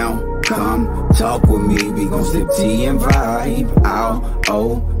down, come talk with me. We gon' sip tea and vibe. I'll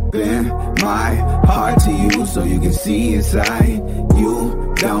open my heart to you so you can see inside.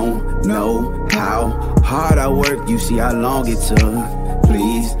 You don't know how hard I work. You see how long it took.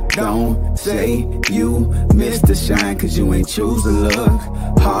 Please don't say you missed the shine, cause you ain't choose to look.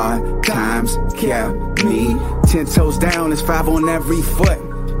 Hard times kept me 10 toes down, it's 5 on every foot.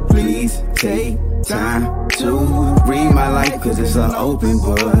 Please take time to read my life, cause it's an open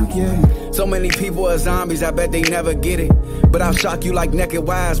book, yeah. So many people are zombies, I bet they never get it. But I'll shock you like Naked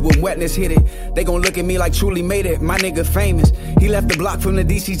Wise when wetness hit it. They gon' look at me like truly made it, my nigga famous. He left the block from the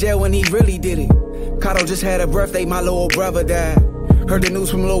DC jail when he really did it. Kato just had a birthday, my little brother died. Heard the news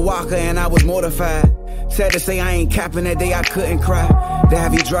from Lil Walker and I was mortified. Sad to say I ain't capping, that day I couldn't cry. The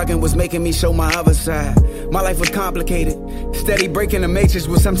heavy drugging was making me show my other side. My life was complicated. Steady breaking the matrix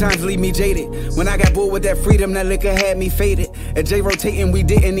would sometimes leave me jaded. When I got bored with that freedom, that liquor had me faded. At J rotating, we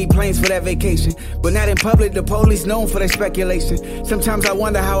didn't need planes for that vacation. But not in public, the police known for their speculation. Sometimes I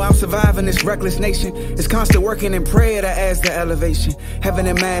wonder how I'm surviving this reckless nation. It's constant working and prayer that adds the elevation. Heaven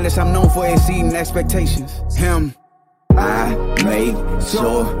and madness, I'm known for exceeding expectations. I make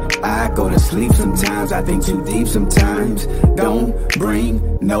sure I go to sleep sometimes. I think too deep sometimes. Don't bring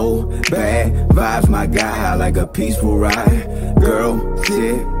no bad vibes, my guy. I like a peaceful ride. Girl,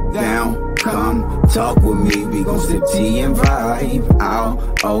 sit down, come talk with me. We gon' sip tea and vibe. I'll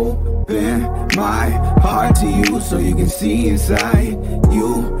open my heart to you so you can see inside.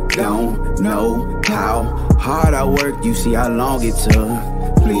 You don't know how hard I work. You see how long it took.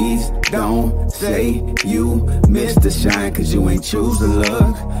 Please don't say you missed the shine, cause you ain't choose to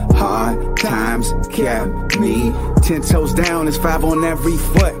look. Hard times kept me 10 toes down, it's 5 on every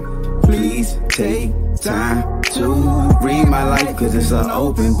foot. Please take time to read my life, cause it's an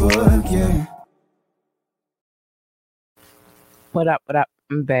open book, yeah. What up?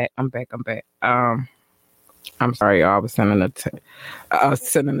 I'm back. I'm sorry, I was sending a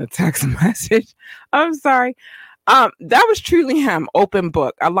text message. I'm sorry. That was truly him, Open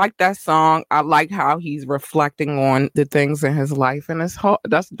Book. I like that song. I like how he's reflecting on the things in his life, and that's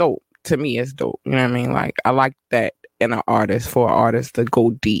dope. To me, it's dope. You know what I mean? Like, I like that in an artist, for an artist to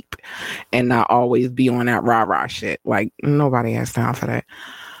go deep and not always be on that rah-rah shit. Like, nobody has time for that.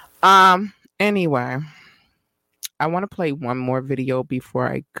 Anyway, I want to play one more video before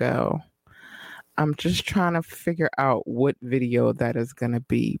I go. I'm just trying to figure out what video that is going to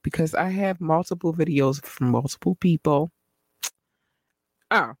be, because I have multiple videos from multiple people.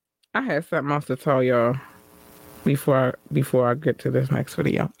 Oh, I had something else to tell y'all before I get to this next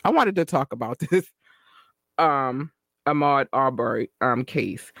video. I wanted to talk about this Ahmaud Arbery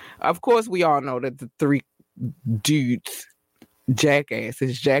case. Of course, we all know that the 3 dudes,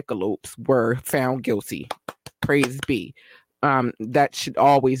 jackasses, jackalopes, were found guilty. Praise be. That should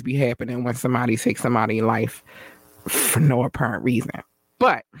always be happening when somebody takes somebody's life for no apparent reason.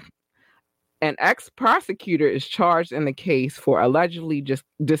 But an ex-prosecutor is charged in the case for allegedly just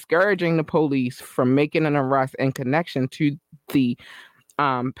discouraging the police from making an arrest in connection to the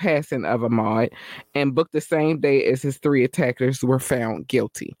passing of Ahmaud, and booked the same day as his 3 attackers were found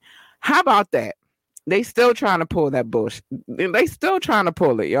guilty. How about that? They still trying to pull that bullshit. They still trying to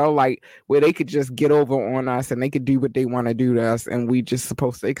pull it, yo. Like where they could just get over on us and they could do what they want to do to us, and we just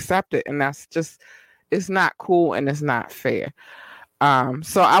supposed to accept it. And that's just, it's not cool and it's not fair.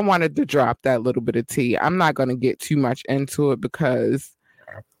 So I wanted to drop that little bit of tea. I'm not going to get too much into it because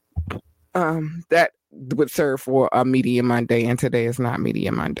that would serve for a Media Monday, and today is not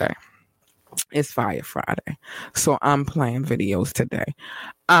Media Monday. It's Fire Friday. So I'm playing videos today.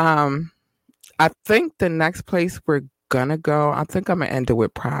 I think the next place we're gonna go, I think I'm gonna end it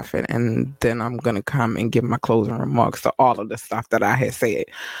with Prophet, and then I'm gonna come and give my closing remarks to all of the stuff that I had said.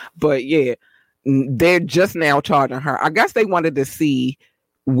 But yeah, they're just now charging her. I guess they wanted to see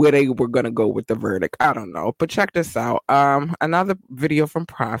where they were gonna go with the verdict. I don't know, but check this out. Another video from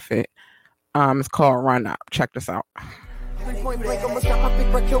Prophet. It's called Run Up. Check this out. Point blank, almost got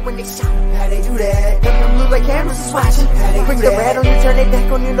my big kill when they shot. How they do that? Them blue like cameras is watching. Bring the red on you, turn it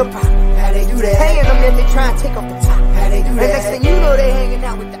back on you, no problem. How they do that? Hanging them, yet they try and take off the top. How they do that? And next thing you know, they hanging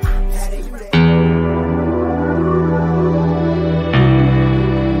out with the ops. How they do that?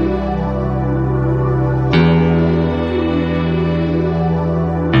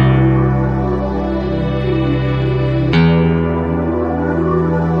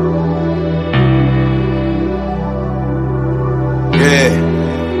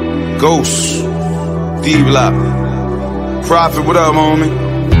 Yeah, Ghost, D-Block, Prophet, what up, homie?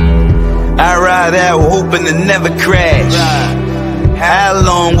 I ride out hoping to never crash. How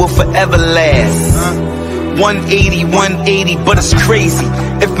long will forever last? 180, 180, but it's crazy.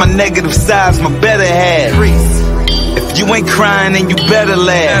 If my negative side's my better half. If you ain't crying, then you better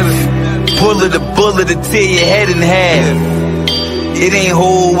laugh. Pull it a bullet to tear your head in half. It ain't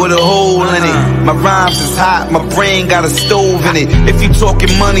whole with a hole in it. My rhymes is hot, my brain got a stove in it. If you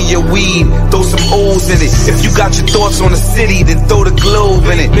talking money or weed, throw some O's in it. If you got your thoughts on the city, then throw the globe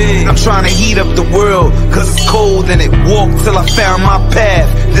in it. I'm trying to heat up the world, cause it's cold in it. Walk till I found my path,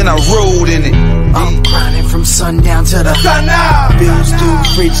 then I rode in it. I'm grinding from sundown to the sun up. Bills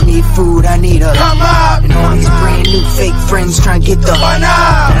due, fridge need food, I need a come up. And all these brand new fake friends trying to get the run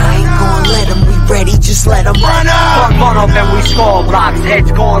up. And I ain't gonna let them, we ready, just let them run up. Run up and we score blocks, heads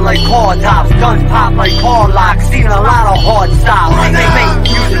going like car tops, guns pop like car locks, seen a lot of hard stops. They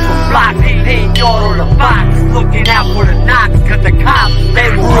make music for blocks, they ain't yard or the box, looking out for the knocks, cause the cops, they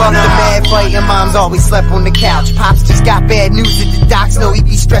will grew run up the up. mad fight, and moms always slept on the couch. Pops just got bad news at the docs, know he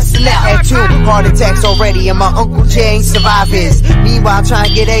be stressing out. Had 2 heart attacks already, and my Uncle Jay ain't survive his. Meanwhile, trying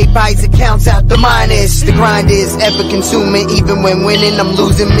to get everybody's accounts out the minus. The grind is ever consuming, even when winning, I'm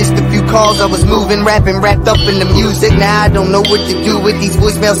losing. Missed a few calls, I was moving, rapping, wrapped up in the music. Now I don't know what to do with these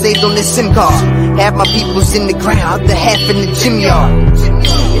voicemails saved on this SIM card. Half my people's in the ground, the half in the gym yard.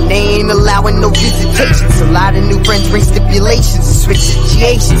 And they ain't allowing no visitations. A lot of new friends bring stipulations and switch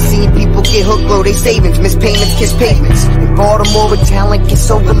situations. Seeing people get hooked, blow their savings, miss payments, kiss pavements. In Baltimore with talent gets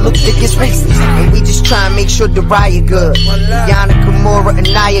overlooked, it gets racist. And we just try and make sure the riot good. Yana Kimura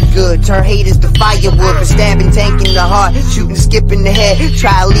and Naya good. Turn haters to firewood for stabbing, tank in the heart, shooting, skip in the head.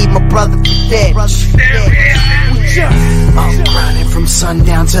 Try to leave my brother for dead. I'm grinding from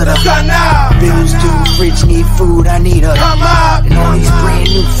sundown to the sun up. Bills due, fridge need food, I need a come up. And all these brand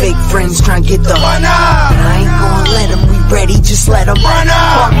new fake friends trying to get the run up. And I ain't gonna let them, we ready, just let them run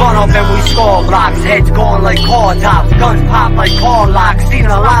up. Run up and we score blocks, heads going like car tops, guns pop like car locks, seen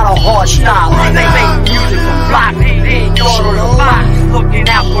a lot of hard stops. They make music for blocks, they ain't yard or the box, looking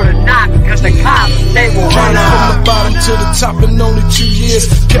out for the knocks, cause the cops, they will run up. From the bottom to the top in only 2 years.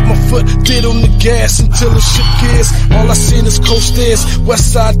 Kept my foot dead on the gas until it shook gears. All I seen is coast stairs,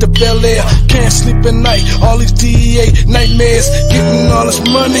 west side to Bel Air. Can't sleep at night, all these DEA nightmares. Getting all this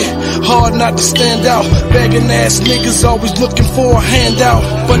money, hard not to stand out. Begging ass niggas always looking for a handout,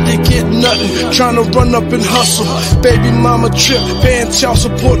 but they get nothing, trying to run up and hustle. Baby mama trip, paying child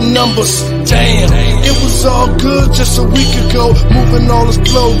support numbers. Damn, it was all good just a week ago. Moving all this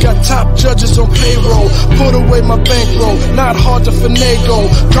blow, got top judges on payroll. Put away my bankroll, not hard to finagle.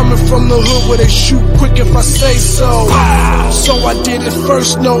 Coming from the hood where they shoot quick if I say so. So I did it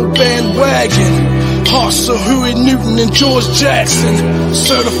first, no bandwagon. Hearts of Huey Newton and George Jackson.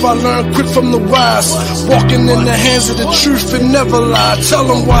 Certified, learn quick from the wise. Walking in the hands of the truth and never lie. Tell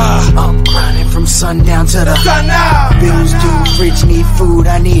them why. I'm grinding from sundown to the sun up. Bills due, fridge need food,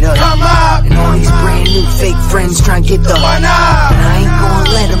 I need a come up. And all these brand new fake friends trying to get the run up. And I ain't gonna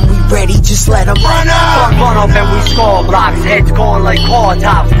let them, we ready, just let them run up. Run up and we score blocks, heads going like car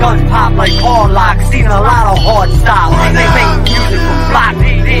tops, guns pop like car locks, seen a lot of hard stops. They make music for blocks,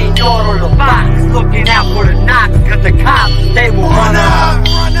 they ain't yard or the box, looking out for the knocks, cause the cops, they will run up.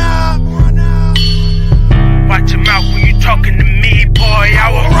 Watch your mouth when you talking to me, boy.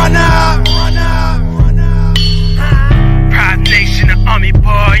 I will run up.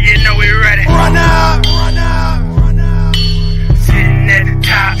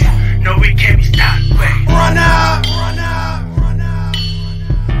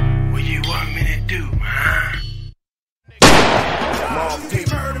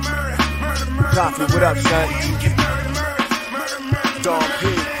 Dom P.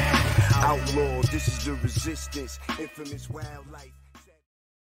 Outlaw, this is the resistance. Infamous wildlife.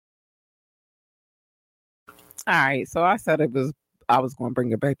 All right, so I said I was going to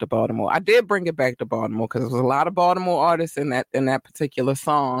bring it back to Baltimore. I did bring it back to Baltimore because there was a lot of Baltimore artists in that particular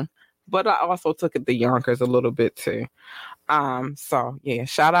song, but I also took it to Yonkers a little bit too. So yeah,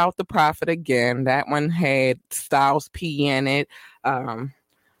 shout out the Prophet again. That one had Styles P in it.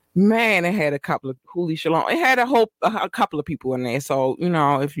 Man, it had a couple of Hooli Shalom. It had a couple of people in there. So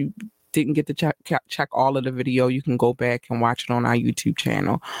if you didn't get to check all of the video, you can go back and watch it on our YouTube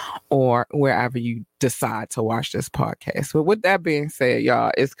channel or wherever you decide to watch this podcast. But with that being said,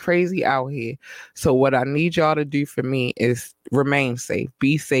 y'all, it's crazy out here. So what I need y'all to do for me is remain safe,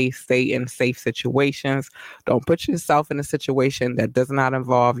 be safe, stay in safe situations. Don't put yourself in a situation that does not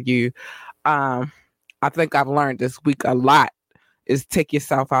involve you. I think I've learned this week a lot is take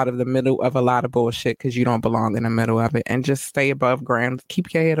yourself out of the middle of a lot of bullshit because you don't belong in the middle of it, and just stay above ground.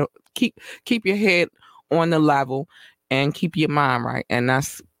 Keep your head keep your head on the level and keep your mind right. And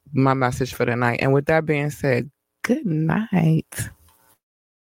that's my message for the night. And with that being said, good night.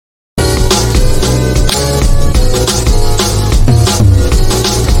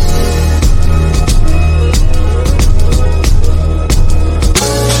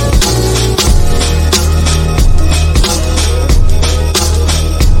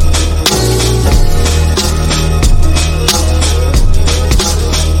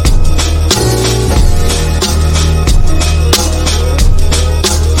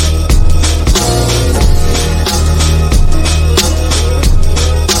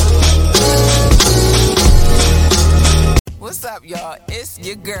 Y'all, it's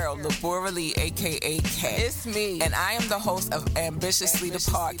your girl, Labora Lee, aka Kat. It's me, and I am the host of Ambitiously the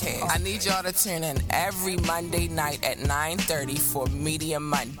Podcast. I need y'all to tune in every Monday night at 9:30 for Media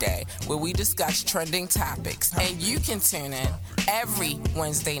Monday, where we discuss trending topics. And you can tune in every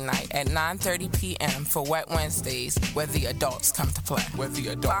Wednesday night at 9:30 p.m. for Wet Wednesdays, where the adults come to play.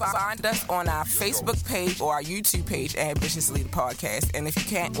 Find us on our Facebook page or our YouTube page, Ambitiously the Podcast. And if you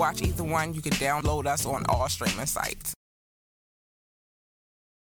can't watch either one, you can download us on all streaming sites.